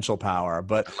potential power.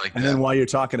 But and then while you're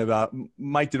talking about,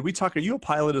 Mike, did we talk? Are you a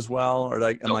pilot as well, or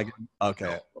like? No.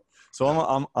 Okay. So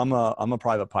I'm a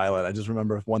private pilot. I just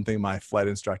remember one thing my flight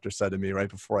instructor said to me right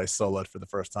before I soloed for the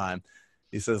first time.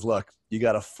 He says, "Look, you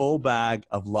got a full bag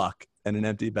of luck and an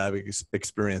empty bag of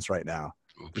experience right now.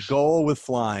 Oops. The goal with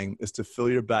flying is to fill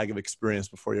your bag of experience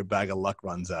before your bag of luck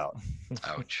runs out."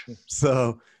 Ouch.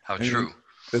 So how true.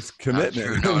 It's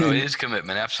commitment. No, it is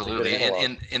commitment. Absolutely.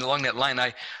 And along that line,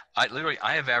 I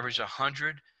have averaged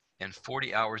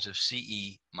 140 hours of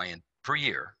CE per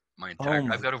year.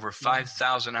 I've got over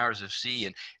 5,000 hours of CE,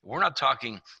 and we're not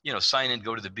talking, sign in,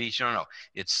 go to the beach. No.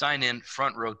 It's sign in,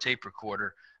 front row, tape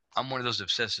recorder. I'm one of those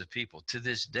obsessive people. To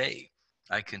this day,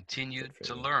 I continue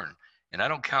to learn. And I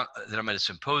don't count that I'm at a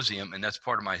symposium and that's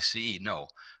part of my CE. No,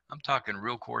 I'm talking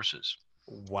real courses.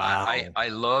 Wow. I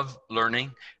love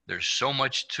learning. There's so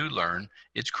much to learn.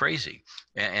 It's crazy.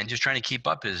 And just trying to keep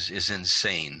up is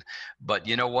insane. But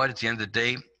you know what? At the end of the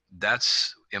day,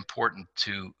 that's important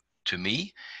to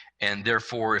me. And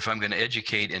therefore, if I'm going to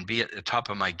educate and be at the top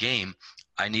of my game,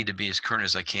 I need to be as current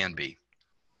as I can be.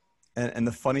 And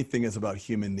the funny thing is about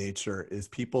human nature is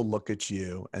people look at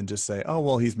you and just say, oh,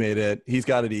 well, he's made it. He's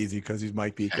got it easy because he's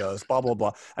Mike Pikos, blah, blah,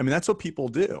 blah. I mean, that's what people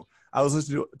do. I was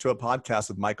listening to a podcast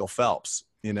with Michael Phelps,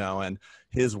 and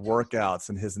his workouts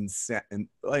and his and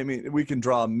I mean, we can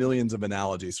draw millions of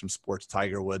analogies from sports,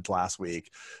 Tiger Woods last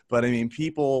week, but I mean,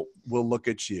 people will look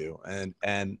at you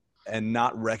and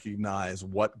not recognize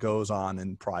what goes on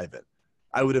in private.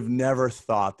 I would have never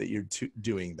thought that you're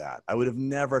doing that. I would have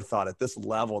never thought at this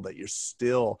level that you're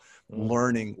still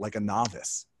learning like a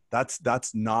novice.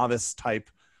 That's novice type,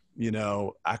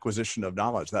 acquisition of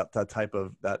knowledge. That type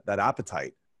of that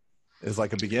appetite is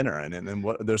like a beginner. And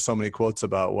what there's so many quotes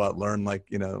about learn like,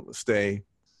 stay.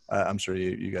 I'm sure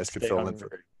you guys could fill in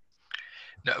for.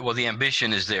 No, well, the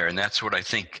ambition is there, and that's what I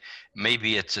think.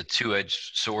 Maybe it's a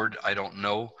two-edged sword. I don't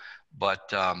know,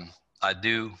 but I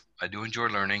do enjoy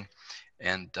learning.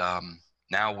 And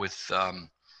now with,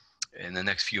 in the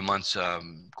next few months,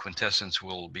 Quintessence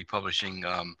will be publishing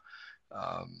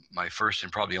my first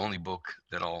and probably only book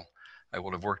that I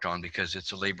will have worked on, because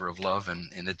it's a labor of love,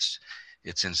 and it's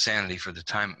insanity for the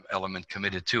time element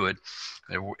committed to it.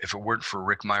 If it weren't for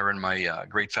Rick Myron, my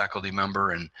great faculty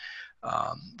member and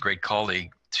great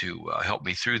colleague, to help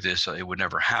me through this, it would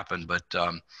never happen. But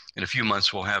in a few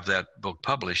months, we'll have that book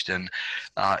published, and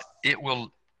it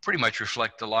will pretty much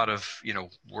reflect a lot of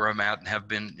where I'm at and have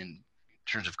been in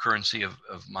terms of currency of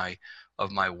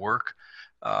my work.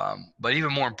 But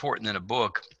even more important than a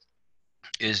book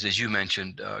is, as you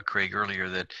mentioned, Craig, earlier,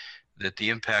 that the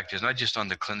impact is not just on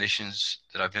the clinicians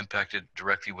that I've impacted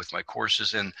directly with my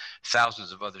courses and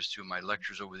thousands of others through my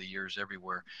lectures over the years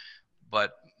everywhere,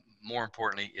 but more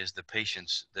importantly is the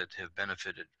patients that have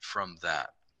benefited from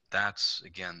that. That's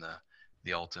again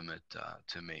the ultimate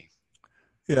to me.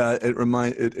 Yeah,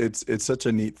 it's such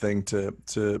a neat thing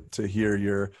to hear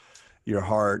your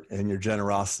heart and your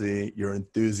generosity, your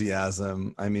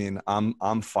enthusiasm. I mean,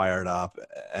 I'm fired up,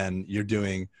 and you're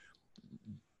doing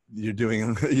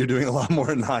a lot more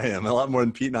than I am, a lot more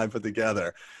than Pete and I put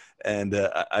together. And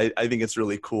I think it's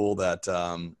really cool that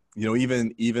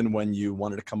even when you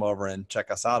wanted to come over and check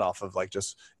us out off of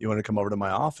you wanted to come over to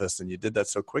my office, and you did that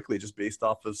so quickly just based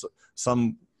off of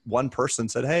one person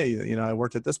said, hey, I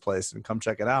worked at this place and come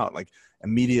check it out. Like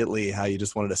immediately how you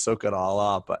just wanted to soak it all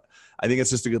up. But I think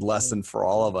it's just a good lesson for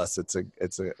all of us. It's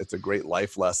a great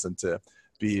life lesson to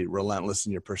be relentless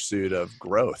in your pursuit of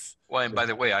growth. Well, and by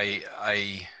the way,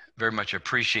 I very much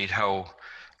appreciate how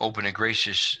open and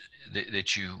gracious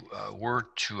that you were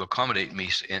to accommodate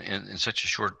me in such a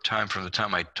short time, from the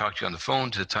time I talked to you on the phone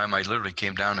to the time I literally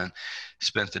came down and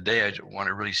spent the day. I want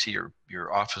to really see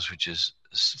your office, which is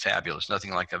fabulous,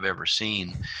 nothing like I've ever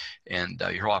seen. And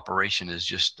your whole operation is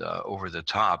just over the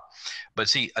top. But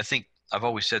see, I think I've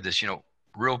always said this,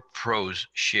 real pros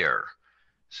share.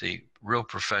 See, real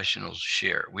professionals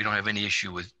share. We don't have any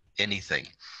issue with anything.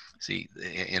 See,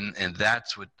 and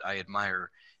that's what I admire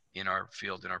in our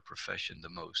field, in our profession the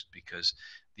most, because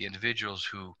the individuals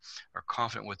who are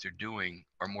confident what they're doing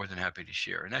are more than happy to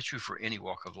share. And that's true for any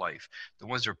walk of life. The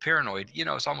ones that are paranoid,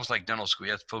 it's almost like dental school.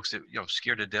 You have folks that,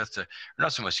 scared to death or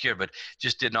not so much scared, but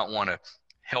just did not want to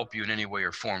help you in any way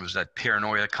or form. It was that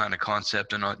paranoia kind of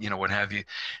concept and, what have you.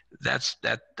 That's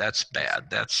bad.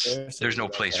 There's no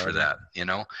place for that,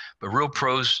 but real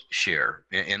pros share.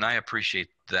 And I appreciate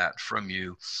that from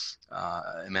you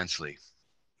immensely.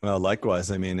 Well,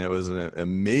 likewise. I mean, it was an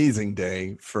amazing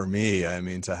day for me. I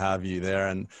mean, to have you there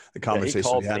and the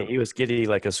conversation we had. He was giddy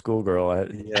like a schoolgirl.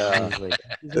 Yeah.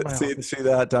 Like, see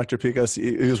that, Dr. Pikos?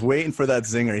 He was waiting for that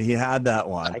zinger. He had that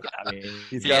one. I mean,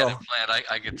 he had a plan.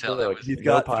 I could tell. He's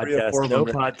got no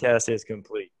podcast is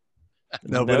complete.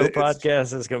 No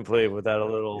podcast is complete without a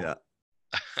little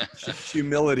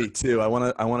humility too. I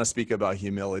want to speak about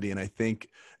humility, and I think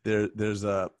there's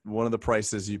one of the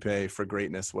prices you pay for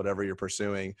greatness, whatever you're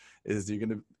pursuing, is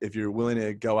if you're willing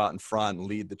to go out in front and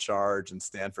lead the charge and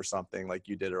stand for something like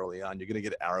you did early on, you're going to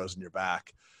get arrows in your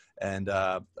back, and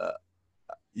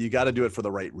you got to do it for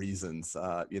the right reasons.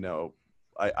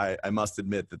 I must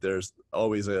admit that there's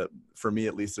always for me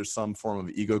at least, there's some form of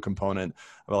ego component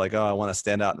about like, oh, I want to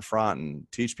stand out in front and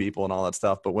teach people and all that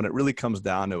stuff. But when it really comes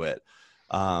down to it,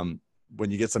 when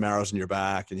you get some arrows in your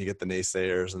back and you get the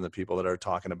naysayers and the people that are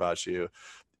talking about you,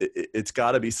 it's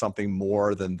got to be something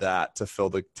more than that to fill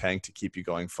the tank to keep you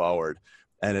going forward.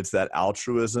 And it's that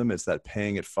altruism, it's that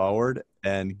paying it forward,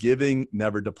 and giving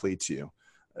never depletes you.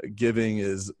 Giving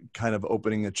is kind of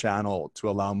opening a channel to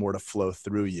allow more to flow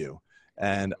through you.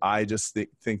 And I just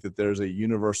think that there's a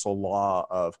universal law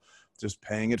of just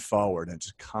paying it forward, and it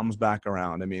just comes back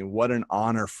around. I mean, what an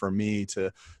honor for me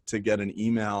to get an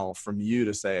email from you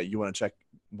to say, you want to check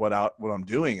what I'm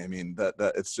doing. I mean, that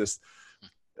it's just,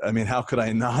 I mean, how could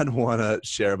I not want to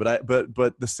share? But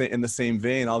in the same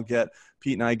vein,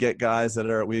 Pete and I get guys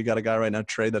we got a guy right now,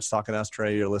 Trey, that's talking to us.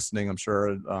 Trey, you're listening, I'm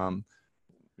sure.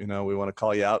 We want to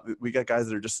call you out. We got guys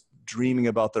that are just dreaming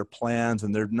about their plans,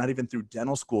 and they're not even through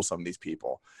dental school, some of these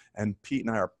people. And Pete and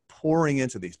I are pouring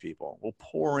into these people. We'll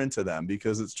pour into them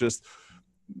because it's just,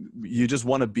 you just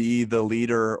want to be the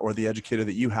leader or the educator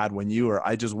that you had when you were.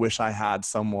 I just wish I had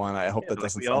someone. I hope that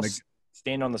doesn't sound like,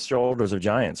 stand on the shoulders of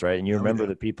giants, right? And you remember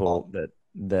the people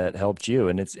that helped you,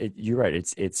 and you're right.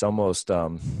 It's almost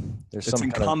it's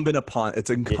incumbent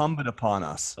upon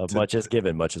us. Much is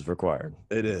given, much is required.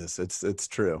 It is. It's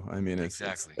true. I mean,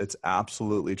 it's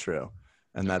absolutely true,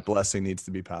 and that blessing needs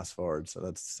to be passed forward. So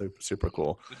that's super, super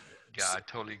cool. Yeah, I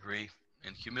totally agree.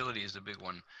 And humility is the big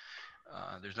one.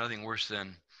 There's nothing worse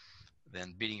than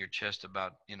beating your chest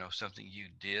about something you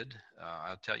did.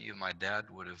 I'll tell you, my dad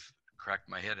would have cracked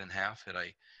my head in half had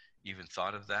I even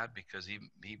thought of that, because he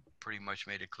pretty much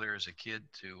made it clear as a kid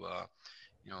to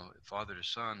father to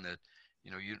son that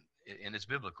and it's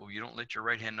biblical, you don't let your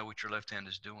right hand know what your left hand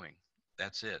is doing.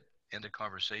 That's it. End of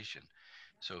conversation.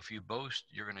 So if you boast,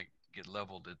 you're going to get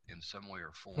leveled in some way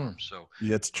or form. So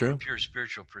yeah, it's true. From a pure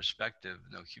spiritual perspective,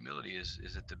 humility is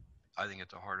I think at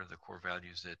the heart of the core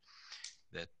values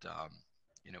that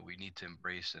we need to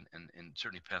embrace and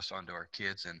certainly pass on to our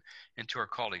kids and to our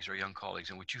colleagues, our young colleagues.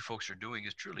 And what you folks are doing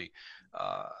is truly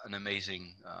an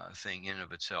amazing thing in and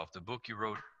of itself. The book you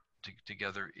wrote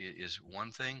together is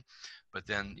one thing, but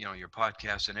then, your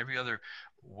podcast and every other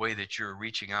way that you're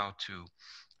reaching out to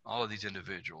all of these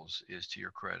individuals is to your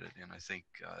credit. And I think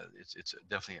it's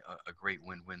definitely a great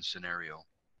win-win scenario.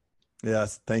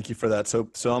 Yes, thank you for that. So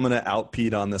I'm going to out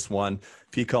Pete on this one.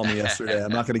 Pete called me yesterday.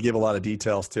 I'm not going to give a lot of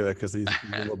details to it because he's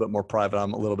a little bit more private.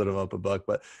 I'm a little bit of an open book,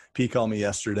 but Pete called me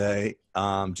yesterday,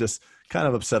 just kind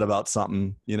of upset about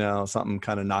something, something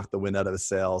kind of knocked the wind out of his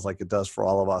sails like it does for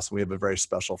all of us. We have a very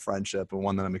special friendship, and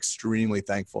one that I'm extremely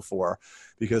thankful for,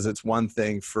 because it's one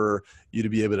thing for you to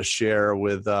be able to share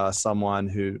with someone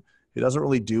who doesn't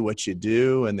really do what you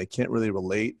do and they can't really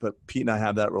relate. But Pete and I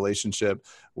have that relationship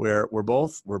where we're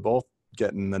both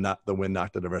getting the wind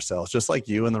knocked out of ourselves, just like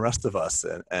you and the rest of us.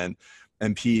 And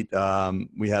Pete,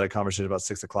 we had a conversation about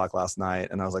 6 o'clock last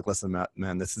night, and I was like, listen,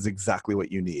 man, this is exactly what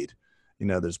you need.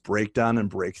 There's breakdown and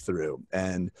breakthrough,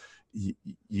 and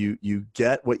you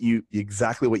get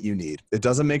exactly what you need. It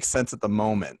doesn't make sense at the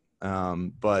moment.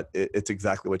 But it's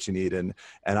exactly what you need. And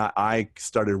I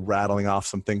started rattling off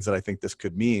some things that I think this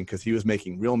could mean, because he was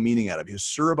making real meaning out of it. He was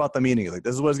sure about the meaning. He's like,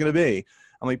 this is what it's going to be.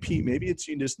 I'm like, Pete, maybe you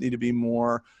just need to be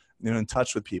more, in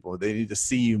touch with people. They need to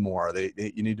see you more.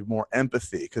 You need more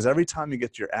empathy, because every time you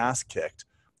get your ass kicked,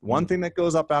 one thing that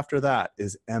goes up after that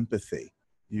is empathy.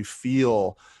 You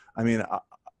feel, I'm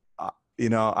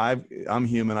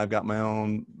human. I've got my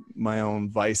own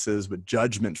vices, but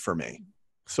judgment for me.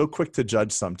 so quick to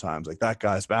judge sometimes, like that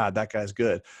guy's bad, that guy's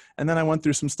good. And then I went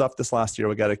through some stuff this last year.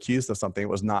 We got accused of something that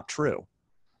was not true.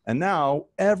 And now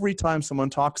every time someone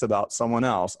talks about someone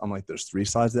else, I'm like, there's three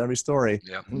sides to every story.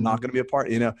 Yep. I'm not going to be a part,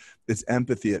 it's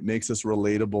empathy. It makes us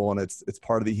relatable, and it's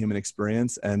part of the human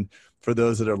experience. And for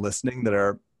those that are listening that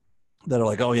are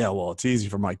like, oh yeah, well, it's easy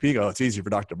for Mike Pico, it's easy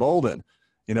for Dr. Boulden.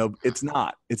 It's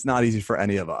not easy for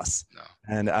any of us. No.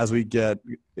 And as we get,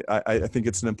 I think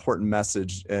it's an important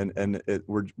message, and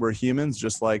we're humans,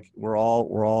 just like we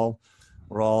all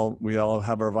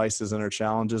have our vices and our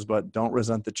challenges, but don't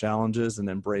resent the challenges and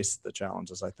embrace the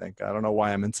challenges. I think, I don't know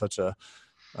why I'm in such a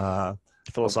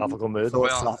philosophical mood.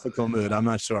 Mood. I'm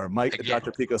not sure. Mike, again,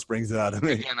 Dr. Pikos brings it out of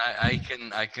me. Again,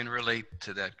 I can relate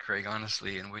to that, Craig,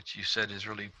 honestly, and what you said is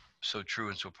really so true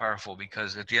and so powerful,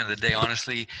 because at the end of the day,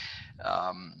 honestly,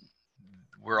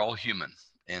 we're all human.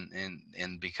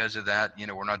 And because of that,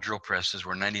 we're not drill presses.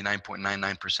 We're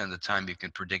 99.99% of the time you can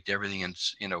predict everything, and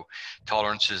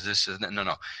tolerances, this is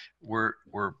no. We're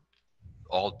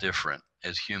all different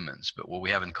as humans, but what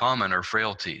we have in common are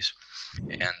frailties.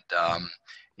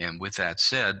 And with that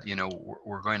said,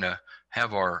 we're going to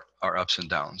have our ups and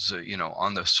downs.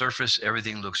 On the surface,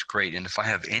 everything looks great. And if I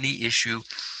have any issue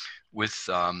with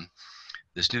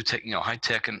this new high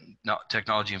tech and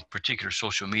technology, in particular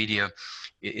social media,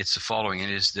 it's the following. It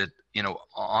is that,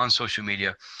 on social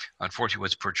media, unfortunately,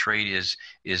 what's portrayed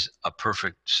is a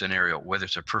perfect scenario, whether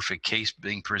it's a perfect case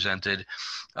being presented,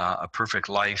 a perfect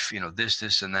life,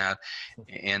 this and that.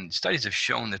 And studies have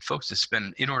shown that folks that spend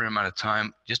an inordinate amount of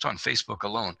time just on Facebook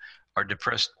alone are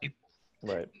depressed people.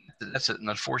 Right. That's an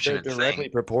unfortunate They're directly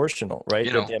thing. proportional,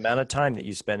 right? The amount of time that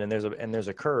you spend, and there's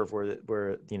a curve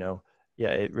where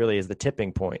it really is the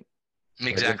tipping point.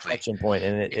 Exactly. The inflection point,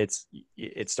 and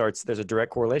it starts. There's a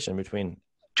direct correlation between.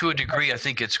 To a degree, I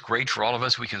think it's great for all of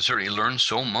us. We can certainly learn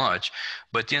so much,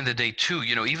 but at the end of the day, too,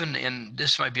 even, and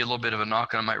this might be a little bit of a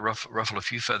knock, and I might ruffle a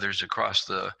few feathers across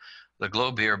the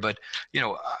globe here, but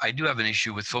I do have an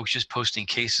issue with folks just posting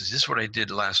cases. This is what I did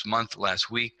last month,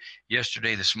 last week,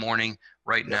 yesterday, this morning,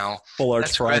 right now. Full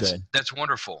Arts Friday. That's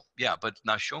wonderful. Yeah, but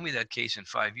now show me that case in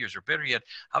 5 years, or better yet,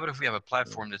 how about if we have a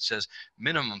platform that says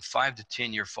minimum 5 to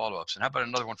 10 year follow-ups, and how about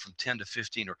another one from 10 to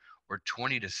 15, or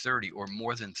 20 to 30, or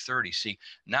more than 30. See,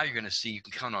 now you're going to see, you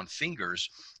can count on fingers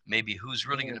maybe who's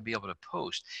really going to be able to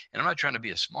post. And I'm not trying to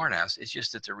be a smartass. It's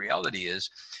just that the reality is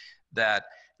that,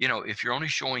 if you're only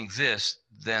showing this,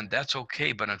 then that's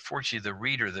okay. But unfortunately, the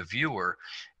reader, the viewer,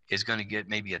 is going to get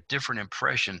maybe a different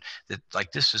impression that,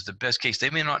 like, this is the best case.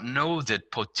 They may not know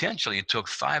that potentially it took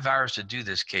 5 hours to do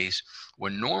this case,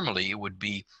 when normally it would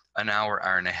be an hour,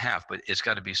 hour and a half. But it's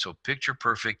got to be so picture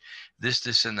perfect,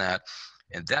 this, and that.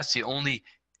 And that's the only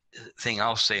thing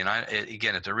I'll say. And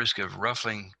again, at the risk of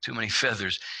ruffling too many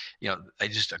feathers, I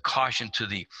just a caution to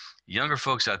the younger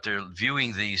folks out there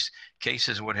viewing these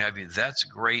cases and what have you. That's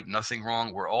great. Nothing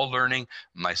wrong. We're all learning,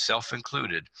 myself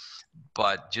included,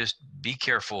 but just be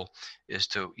careful as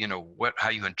to, how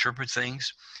you interpret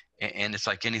things. And it's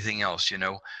like anything else,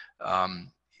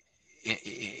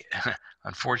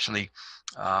 unfortunately,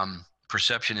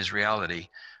 perception is reality.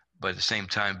 But at the same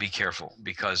time, be careful,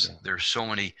 because there's so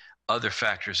many other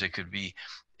factors that could be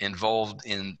involved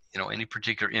in, any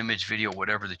particular image, video,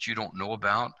 whatever that you don't know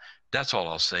about. That's all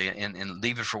I'll say, and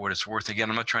leave it for what it's worth.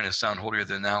 Again, I'm not trying to sound holier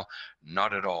than thou,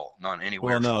 not at all, not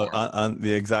anywhere. Well, no, on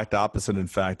the exact opposite. In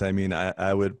fact, I mean,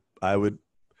 I would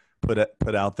put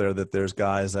out there that there's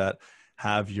guys that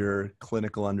have your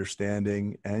clinical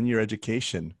understanding and your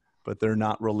education, but they're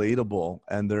not relatable,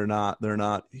 and they're not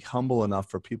humble enough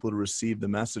for people to receive the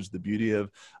message. The beauty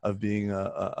of being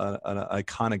an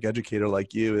iconic educator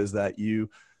like you is that you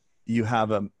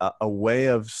have a way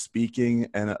of speaking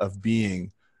and of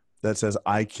being that says,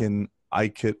 I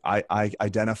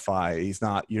identify. It's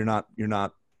not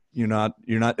egoic,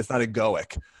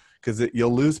 because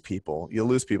you'll lose people.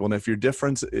 And if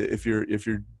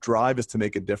your drive is to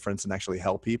make a difference and actually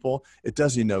help people, it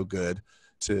does you no good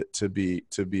to be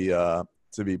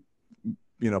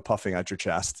puffing out your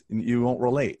chest, and you won't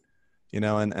relate,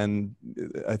 and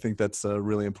I think that's a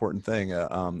really important thing,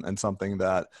 and something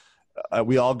that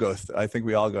we all go through. I think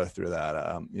we all go through that.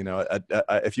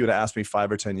 If you would have asked me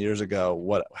 5 or 10 years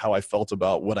ago how I felt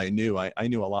about what I knew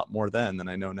a lot more then than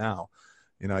I know now.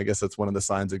 I guess that's one of the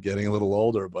signs of getting a little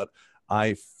older, but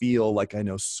I feel like I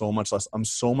know so much less. I'm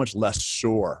so much less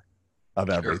sure of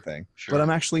everything, Sure. But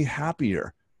I'm actually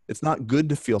happier. It's not good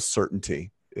to feel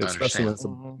certainty, especially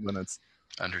when it's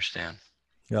Understand.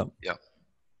 Yep.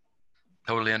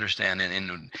 Totally understand.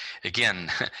 And again,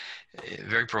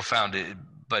 very profound,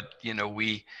 but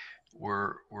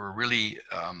we're really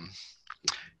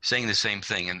saying the same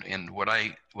thing. And what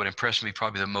impressed me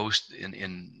probably the most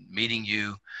in meeting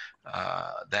you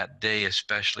that day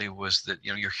especially was that,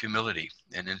 you know, your humility,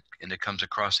 and it comes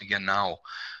across again now.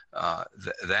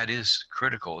 That is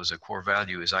critical as a core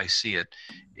value, as I see it,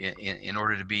 in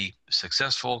order to be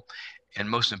successful, and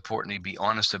most importantly, be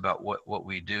honest about what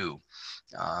we do.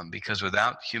 Because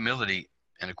without humility,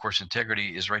 and of course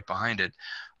integrity is right behind it,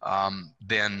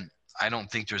 then I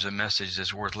don't think there's a message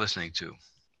that's worth listening to.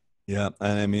 Yeah,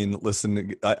 and I mean,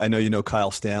 listen, I know you know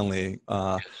Kyle Stanley.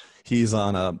 He's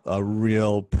on a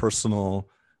real personal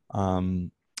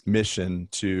mission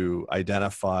to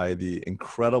identify the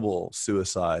incredible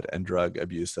suicide and drug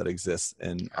abuse that exists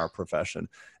in our profession,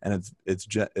 and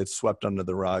it's swept under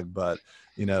the rug. But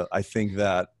you know, I think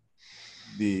that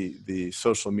the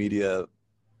social media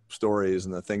stories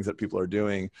and the things that people are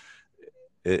doing,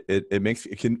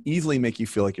 it can easily make you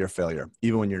feel like you're a failure,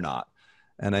 even when you're not.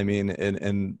 And I mean,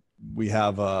 and we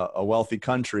have a wealthy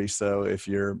country, so if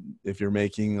you're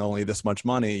making only this much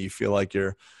money, you feel like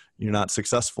you're not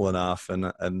successful enough.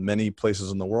 And many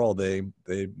places in the world, they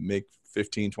make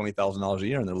 $15,000-$20,000 a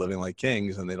year, and they're living like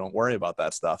kings, and they don't worry about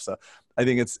that stuff. So I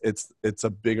think it's a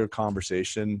bigger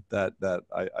conversation that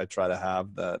I try to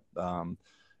have,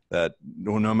 that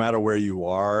no matter where you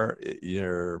are,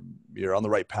 you're on the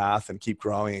right path, and keep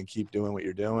growing and keep doing what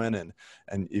you're doing.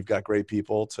 And you've got great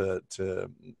people to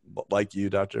like you,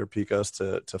 Dr.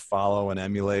 Pikos, to follow and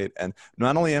emulate, and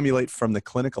not only emulate from the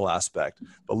clinical aspect,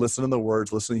 but listen to the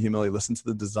words, listen to humility, listen to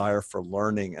the desire for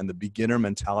learning and the beginner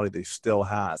mentality that he still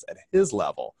has at his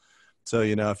level. So,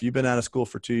 you know, if you've been out of school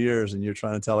for 2 years and you're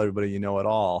trying to tell everybody you know it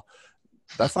all,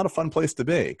 that's not a fun place to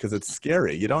be, because it's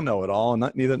scary. You don't know it all,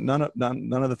 and none of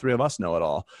the three of us know it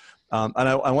all. And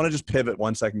I want to just pivot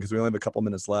 1 second, because we only have a couple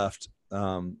minutes left.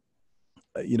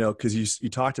 You know, because you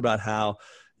talked about how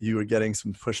you were getting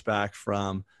some pushback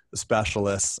from the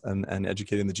specialists and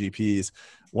educating the GPs.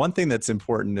 One thing that's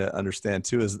important to understand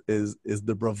too is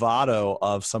the bravado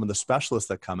of some of the specialists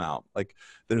that come out. Like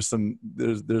there's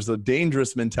a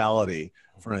dangerous mentality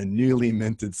for a newly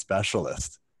minted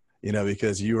specialist, you know,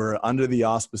 because you are under the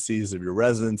auspices of your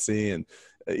residency, and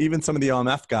even some of the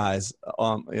OMF guys,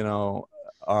 you know,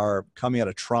 are coming out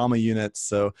of trauma units.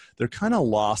 So they're kind of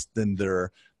lost in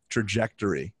their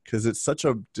trajectory, because it's such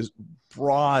a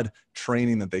broad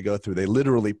training that they go through. They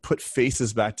literally put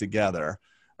faces back together,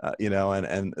 you know,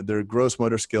 and their gross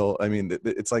motor skill. I mean,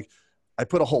 it's like, I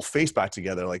put a whole face back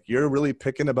together. Like, you're really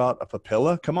picking about a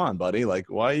papilla? Come on, buddy. Like,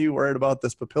 why are you worried about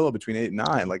this papilla between 8 and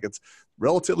 9? Like, it's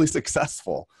relatively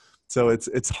successful. So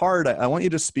it's hard. I want you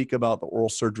to speak about the oral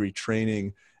surgery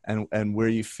training and where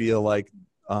you feel like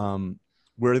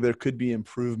where there could be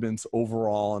improvements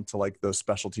overall into like those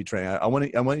specialty training. I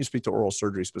want you to speak to oral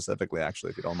surgery specifically,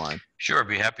 actually, if you don't mind. Sure, I'd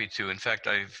be happy to. In fact,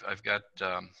 I've got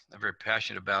I'm very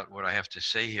passionate about what I have to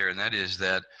say here, and that is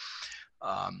that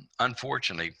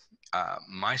unfortunately,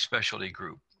 my specialty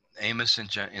group, Amos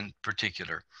in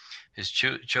particular, has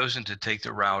chosen to take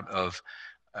the route of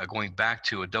going back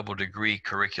to a double degree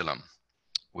curriculum,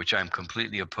 which I'm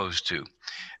completely opposed to.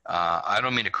 I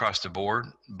don't mean across the board,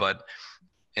 but,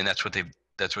 and that's what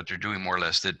they're doing more or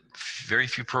less, that very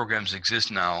few programs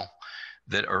exist now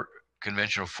that are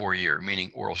conventional 4-year,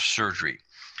 meaning oral surgery.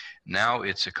 Now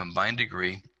it's a combined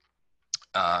degree.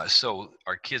 So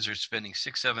our kids are spending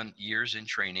 6-7 years in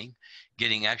training,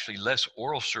 getting actually less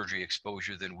oral surgery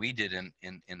exposure than we did in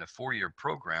a 4-year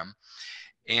program.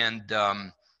 And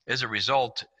as a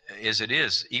result, as it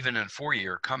is, even in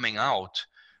 4-year, coming out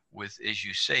with, as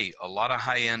you say, a lot of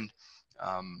high-end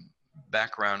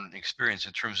background experience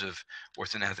in terms of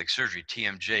orthodontic surgery,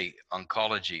 TMJ,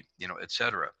 oncology, you know, et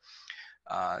cetera.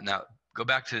 Now, go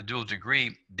back to the dual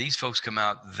degree. These folks come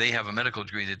out, they have a medical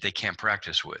degree that they can't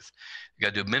practice with. You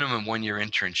got to do a minimum 1-year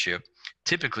internship.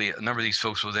 Typically, a number of these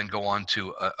folks will then go on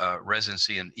to a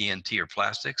residency in ENT or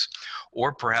plastics,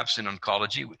 or perhaps in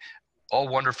oncology. All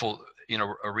wonderful, you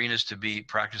know, arenas to be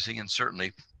practicing in,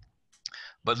 certainly.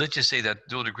 But let's just say that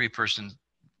dual degree person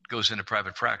goes into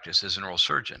private practice as an oral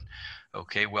surgeon.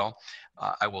 Okay, well,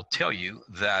 I will tell you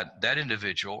that that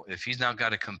individual, if he's now got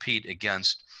to compete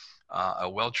against a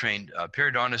well-trained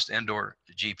periodontist and or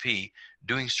GP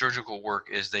doing surgical work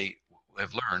as they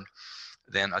have learned,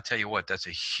 then I'll tell you what, that's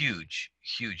a huge,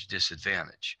 huge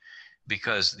disadvantage,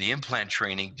 because the implant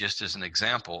training, just as an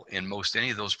example, in most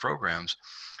any of those programs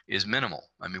is minimal.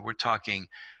 I mean, we're talking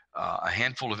a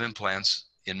handful of implants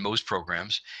in most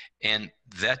programs, and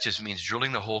that just means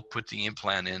drilling the hole, put the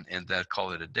implant in, and that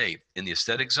call it a day. In the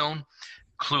aesthetic zone,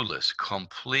 clueless,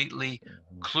 completely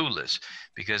clueless.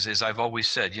 Because as I've always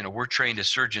said, you know, we're trained as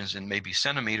surgeons in maybe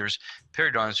centimeters,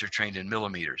 periodontists are trained in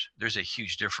millimeters. There's a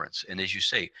huge difference. And as you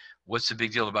say, what's the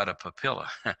big deal about a papilla?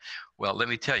 Well, let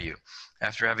me tell you,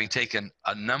 after having taken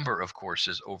a number of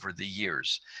courses over the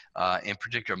years, in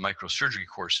particular microsurgery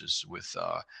courses with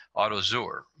Otto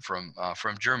Zur from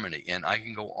Germany, and I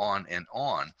can go on,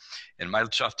 and my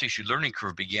soft tissue learning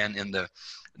curve began in the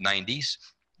 90s,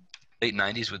 late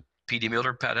 90s with P.D.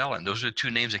 Miller, Pat Allen. Those are the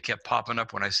two names that kept popping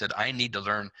up when I said I need to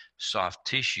learn soft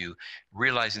tissue,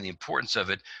 realizing the importance of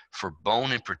it for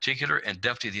bone in particular and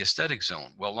definitely the aesthetic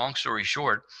zone. Well, long story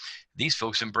short, these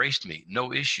folks embraced me,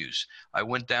 no issues. I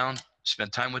went down,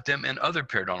 spent time with them and other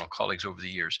periodontal colleagues over the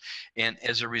years. And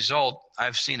as a result,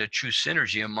 I've seen a true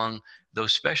synergy among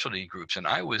those specialty groups. And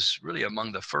I was really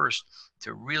among the first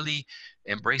to really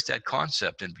embrace that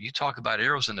concept. And you talk about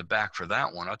arrows in the back for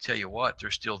that one. I'll tell you what,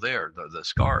 they're still there, the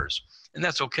scars. And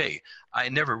that's okay. I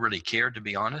never really cared, to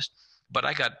be honest, but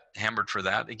I got hammered for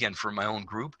that, again, for my own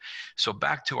group. So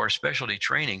back to our specialty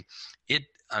training, it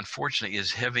unfortunately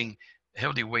is heavily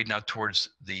weighed now towards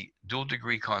the dual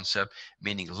degree concept,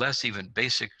 meaning less even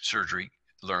basic surgery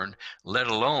learned, let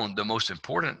alone the most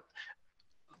important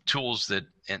tools that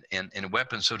and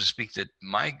weapons, so to speak, that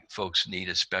my folks need,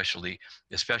 especially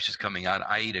coming out,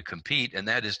 i.e. to compete. And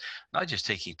that is not just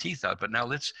taking teeth out, but now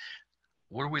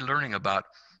what are we learning about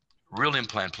real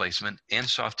implant placement and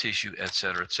soft tissue, et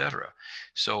cetera, et cetera.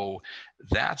 So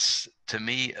that's, to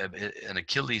me, an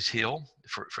Achilles heel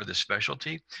for the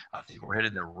specialty. I think we're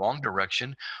headed in the wrong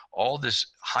direction. All this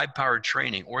high-powered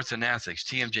training, orthodontics,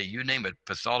 TMJ, you name it,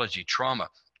 pathology, trauma.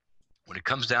 When it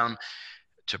comes down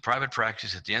to private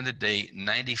practice, at the end of the day,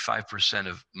 95%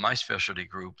 of my specialty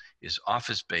group is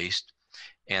office-based.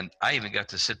 And I even got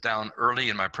to sit down early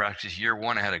in my practice. Year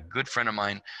one, I had a good friend of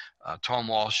mine, Tom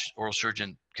Walsh, oral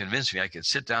surgeon, convinced me I could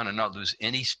sit down and not lose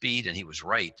any speed, and he was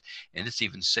right. And it's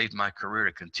even saved my career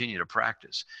to continue to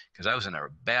practice, because I was in a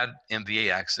bad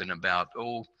MVA accident about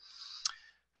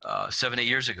 7-8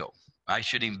 years ago. I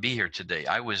shouldn't even be here today.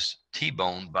 I was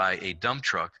T-boned by a dump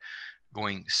truck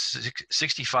going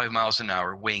 65 miles an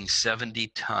hour, weighing 70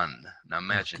 ton. Now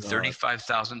imagine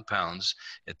 35,000 pounds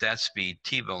at that speed,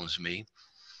 T-bones me.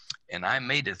 And I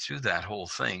made it through that whole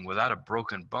thing without a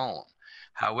broken bone.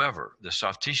 However, the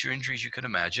soft tissue injuries you can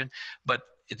imagine, but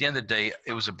at the end of the day,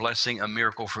 it was a blessing, a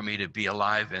miracle for me to be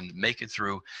alive and make it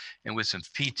through. And with some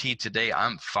PT today,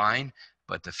 I'm fine.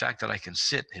 But the fact that I can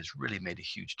sit has really made a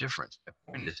huge difference. The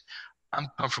point is, I'm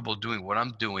comfortable doing what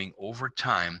I'm doing over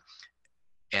time.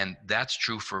 And that's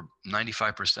true for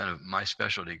 95% of my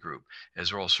specialty group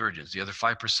as oral surgeons. The other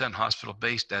 5%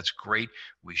 hospital-based, that's great.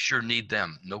 We sure need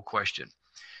them, no question.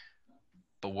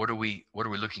 But what are we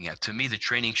looking at? To me, the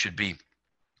training should be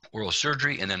oral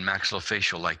surgery and then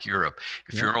maxillofacial, like Europe.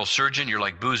 If you're an oral surgeon, you're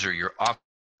like Boozer. You're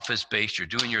office-based. You're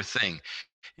doing your thing.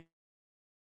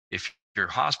 If you're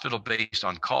hospital-based,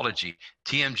 oncology,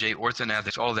 TMJ,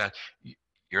 orthodontics, all of that,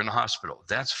 you're in the hospital.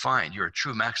 That's fine. You're a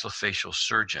true maxillofacial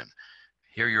surgeon.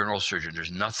 Here you're an oral surgeon. There's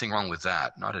nothing wrong with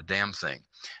that. Not a damn thing.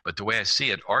 But the way I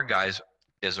see it, our guys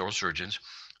as oral surgeons,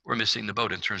 we're missing the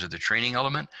boat in terms of the training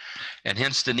element, and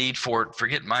hence the need for,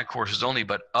 forget my courses only,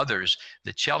 but others.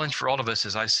 The challenge for all of us,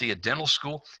 as I see at dental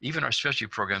school, even our specialty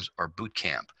programs, are boot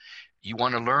camp. You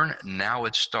want to learn? Now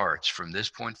it starts from this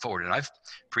point forward. And I've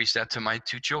preached that to my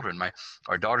two children.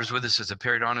 Our daughter's with us as a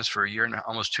periodontist for a year and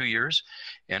almost 2 years,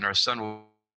 and our son will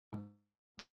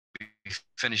be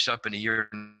finished up in a year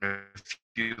and a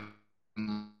few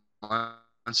months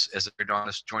as a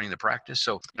periodontist joining the practice.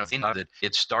 So, think that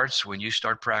it starts when you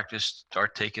start practice,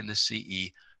 start taking the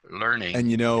CE, learning,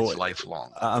 and it's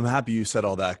lifelong. I'm happy you said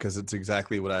all that, because it's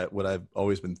exactly what I've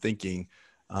always been thinking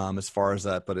as far as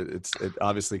that. But it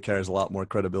obviously carries a lot more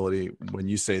credibility when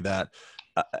you say that.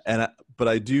 But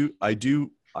I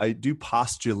do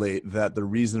postulate that the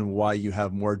reason why you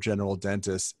have more general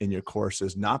dentists in your course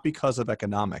is not because of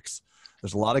economics.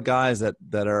 There's a lot of guys that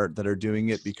are doing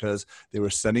it because they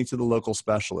were sending to the local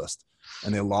specialist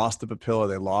and they lost the papilla,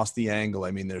 they lost the angle.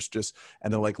 I mean,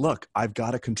 and they're like, look, I've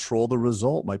got to control the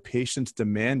result. My patient's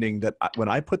demanding that when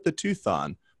I put the tooth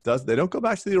on, they don't go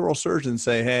back to the oral surgeon and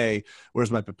say, hey, where's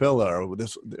my papilla,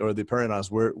 or the periodontist,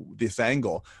 where this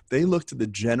angle. They look to the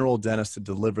general dentist to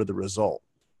deliver the result,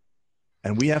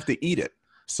 and we have to eat it.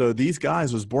 So these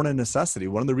guys was born in necessity.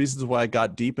 One of the reasons why I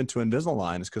got deep into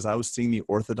Invisalign is because I was seeing the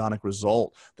orthodontic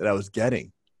result that I was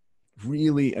getting.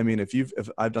 Really, I mean, if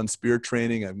I've done spear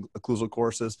training and occlusal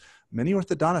courses, many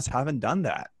orthodontists haven't done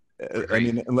that. I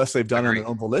mean, unless they've done it on their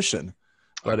own volition.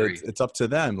 But it's up to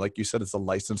them. Like you said, it's a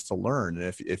license to learn.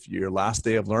 And if your last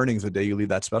day of learning is the day you leave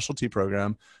that specialty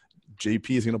program, JP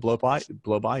is going to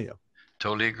blow by you.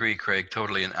 Totally agree, Craig.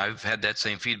 Totally. And I've had that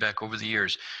same feedback over the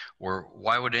years where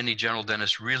why would any general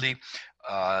dentist really,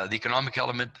 the economic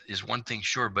element is one thing,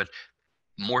 sure, but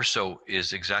more so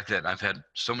is exactly that. I've had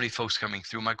so many folks coming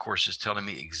through my courses telling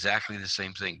me exactly the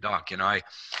same thing. Doc,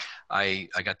 I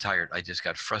got tired. I just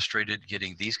got frustrated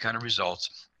getting these kind of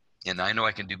results. And I know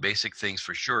I can do basic things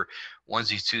for sure.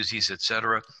 Onesies, twosies,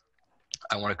 etc.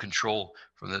 I want to control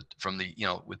from the,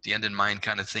 with the end in mind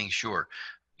kind of thing. Sure.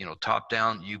 Top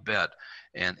down, you bet.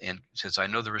 And since I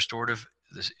know the restorative,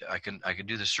 I can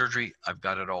do the surgery. I've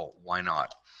got it all. Why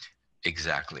not?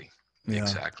 Exactly. Yeah.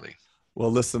 Exactly. Well,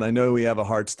 listen, I know we have a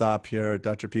hard stop here,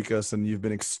 Dr. Pikos, and you've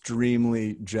been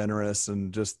extremely generous,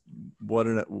 and just what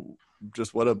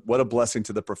a blessing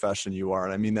to the profession you are.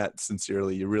 And I mean that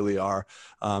sincerely. You really are.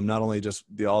 Not only just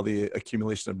all the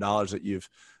accumulation of knowledge that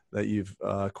you've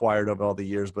acquired over all the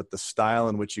years, but the style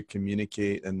in which you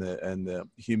communicate and the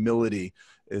humility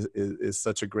is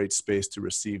such a great space to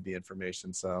receive the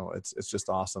information. So it's just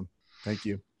awesome. Thank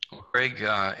you. Well, Greg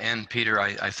and Peter,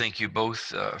 I thank you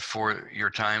both for your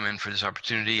time and for this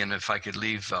opportunity. And if I could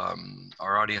leave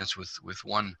our audience with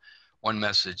one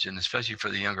message, and especially for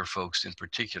the younger folks in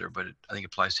particular, but I think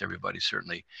it applies to everybody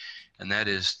certainly, and that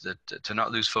is that to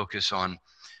not lose focus on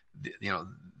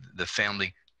the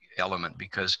family element,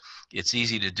 because it's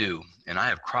easy to do. And I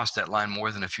have crossed that line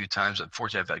more than a few times.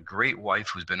 Unfortunately, I've had a great wife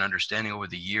who's been understanding over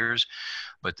the years,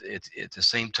 but at the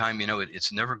same time,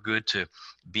 it's never good to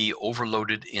be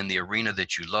overloaded in the arena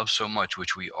that you love so much,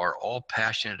 which we are all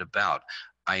passionate about.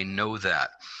 I know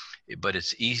that, but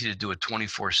it's easy to do it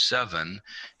 24/7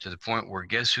 to the point where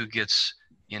guess who gets,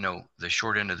 the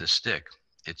short end of the stick?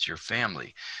 It's your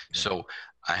family. Yeah. So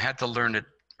I had to learn it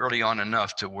early on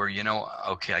enough to where,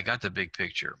 okay, I got the big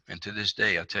picture. And to this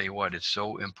day, I'll tell you what, it's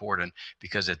so important,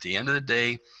 because at the end of the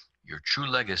day, your true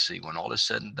legacy, when all is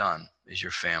said and done, is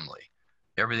your family.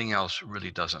 Everything else really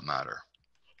doesn't matter.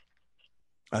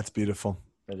 That's beautiful.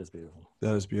 That is beautiful.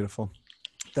 That is beautiful.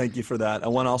 Thank you for that. I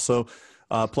want to also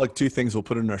plug two things. We'll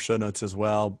put it in our show notes as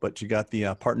well. But you got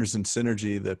the Partners in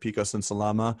Synergy, the Pikos and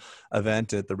Salama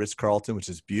event at the Ritz-Carlton, which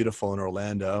is beautiful in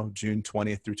Orlando, June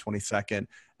 20th through 22nd.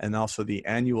 And also the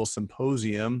annual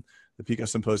symposium, the Pikos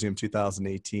Symposium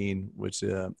 2018, which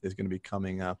is going to be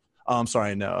coming up. Oh, I'm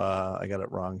sorry. No, I got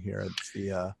it wrong here. It's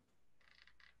the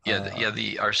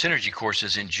our Synergy course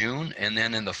is in June, and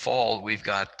then in the fall we've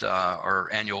got our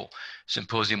annual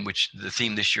symposium, which the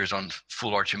theme this year is on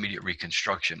full arch immediate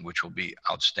reconstruction, which will be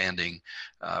outstanding.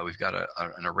 We've got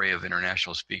an array of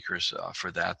international speakers for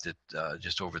that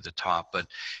just over the top. But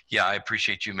yeah, I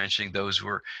appreciate you mentioning those.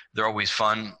 They're always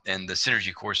fun, and the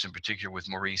Synergy course in particular with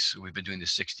Maurice, we've been doing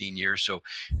this 16 years. So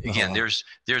again, there's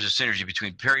a synergy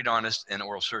between periodontist and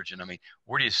oral surgeon. I mean,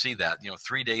 where do you see that?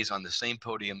 3 days on the same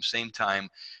podium, same time,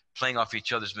 playing off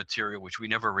each other's material, which we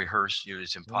never rehearse.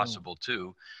 It's impossible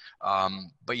to.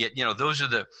 But yet, those are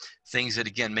the things that,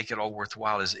 again, make it all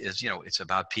worthwhile is it's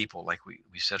about people, like we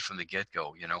said from the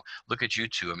get-go. Look at you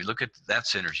two. I mean, look at that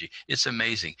synergy. It's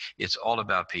amazing. It's all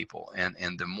about people.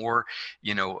 And the more,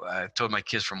 I've told my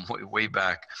kids from way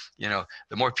back, the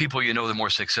more people the more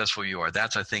successful you are.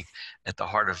 That's, I think, at the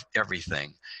heart of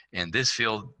everything. And this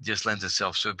field just lends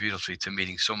itself so beautifully to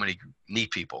meeting so many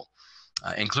neat people.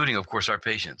 Including, of course, our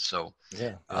patients. So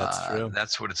yeah, that's true.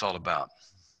 That's what it's all about.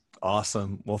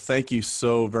 Awesome. Well, thank you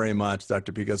so very much,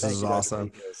 Dr. Pikos. This is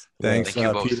awesome. Thanks,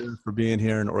 Peter, for being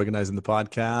here and organizing the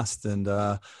podcast. And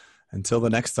until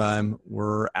the next time,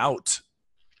 we're out.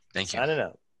 Thank you. Signing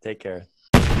out. Take care.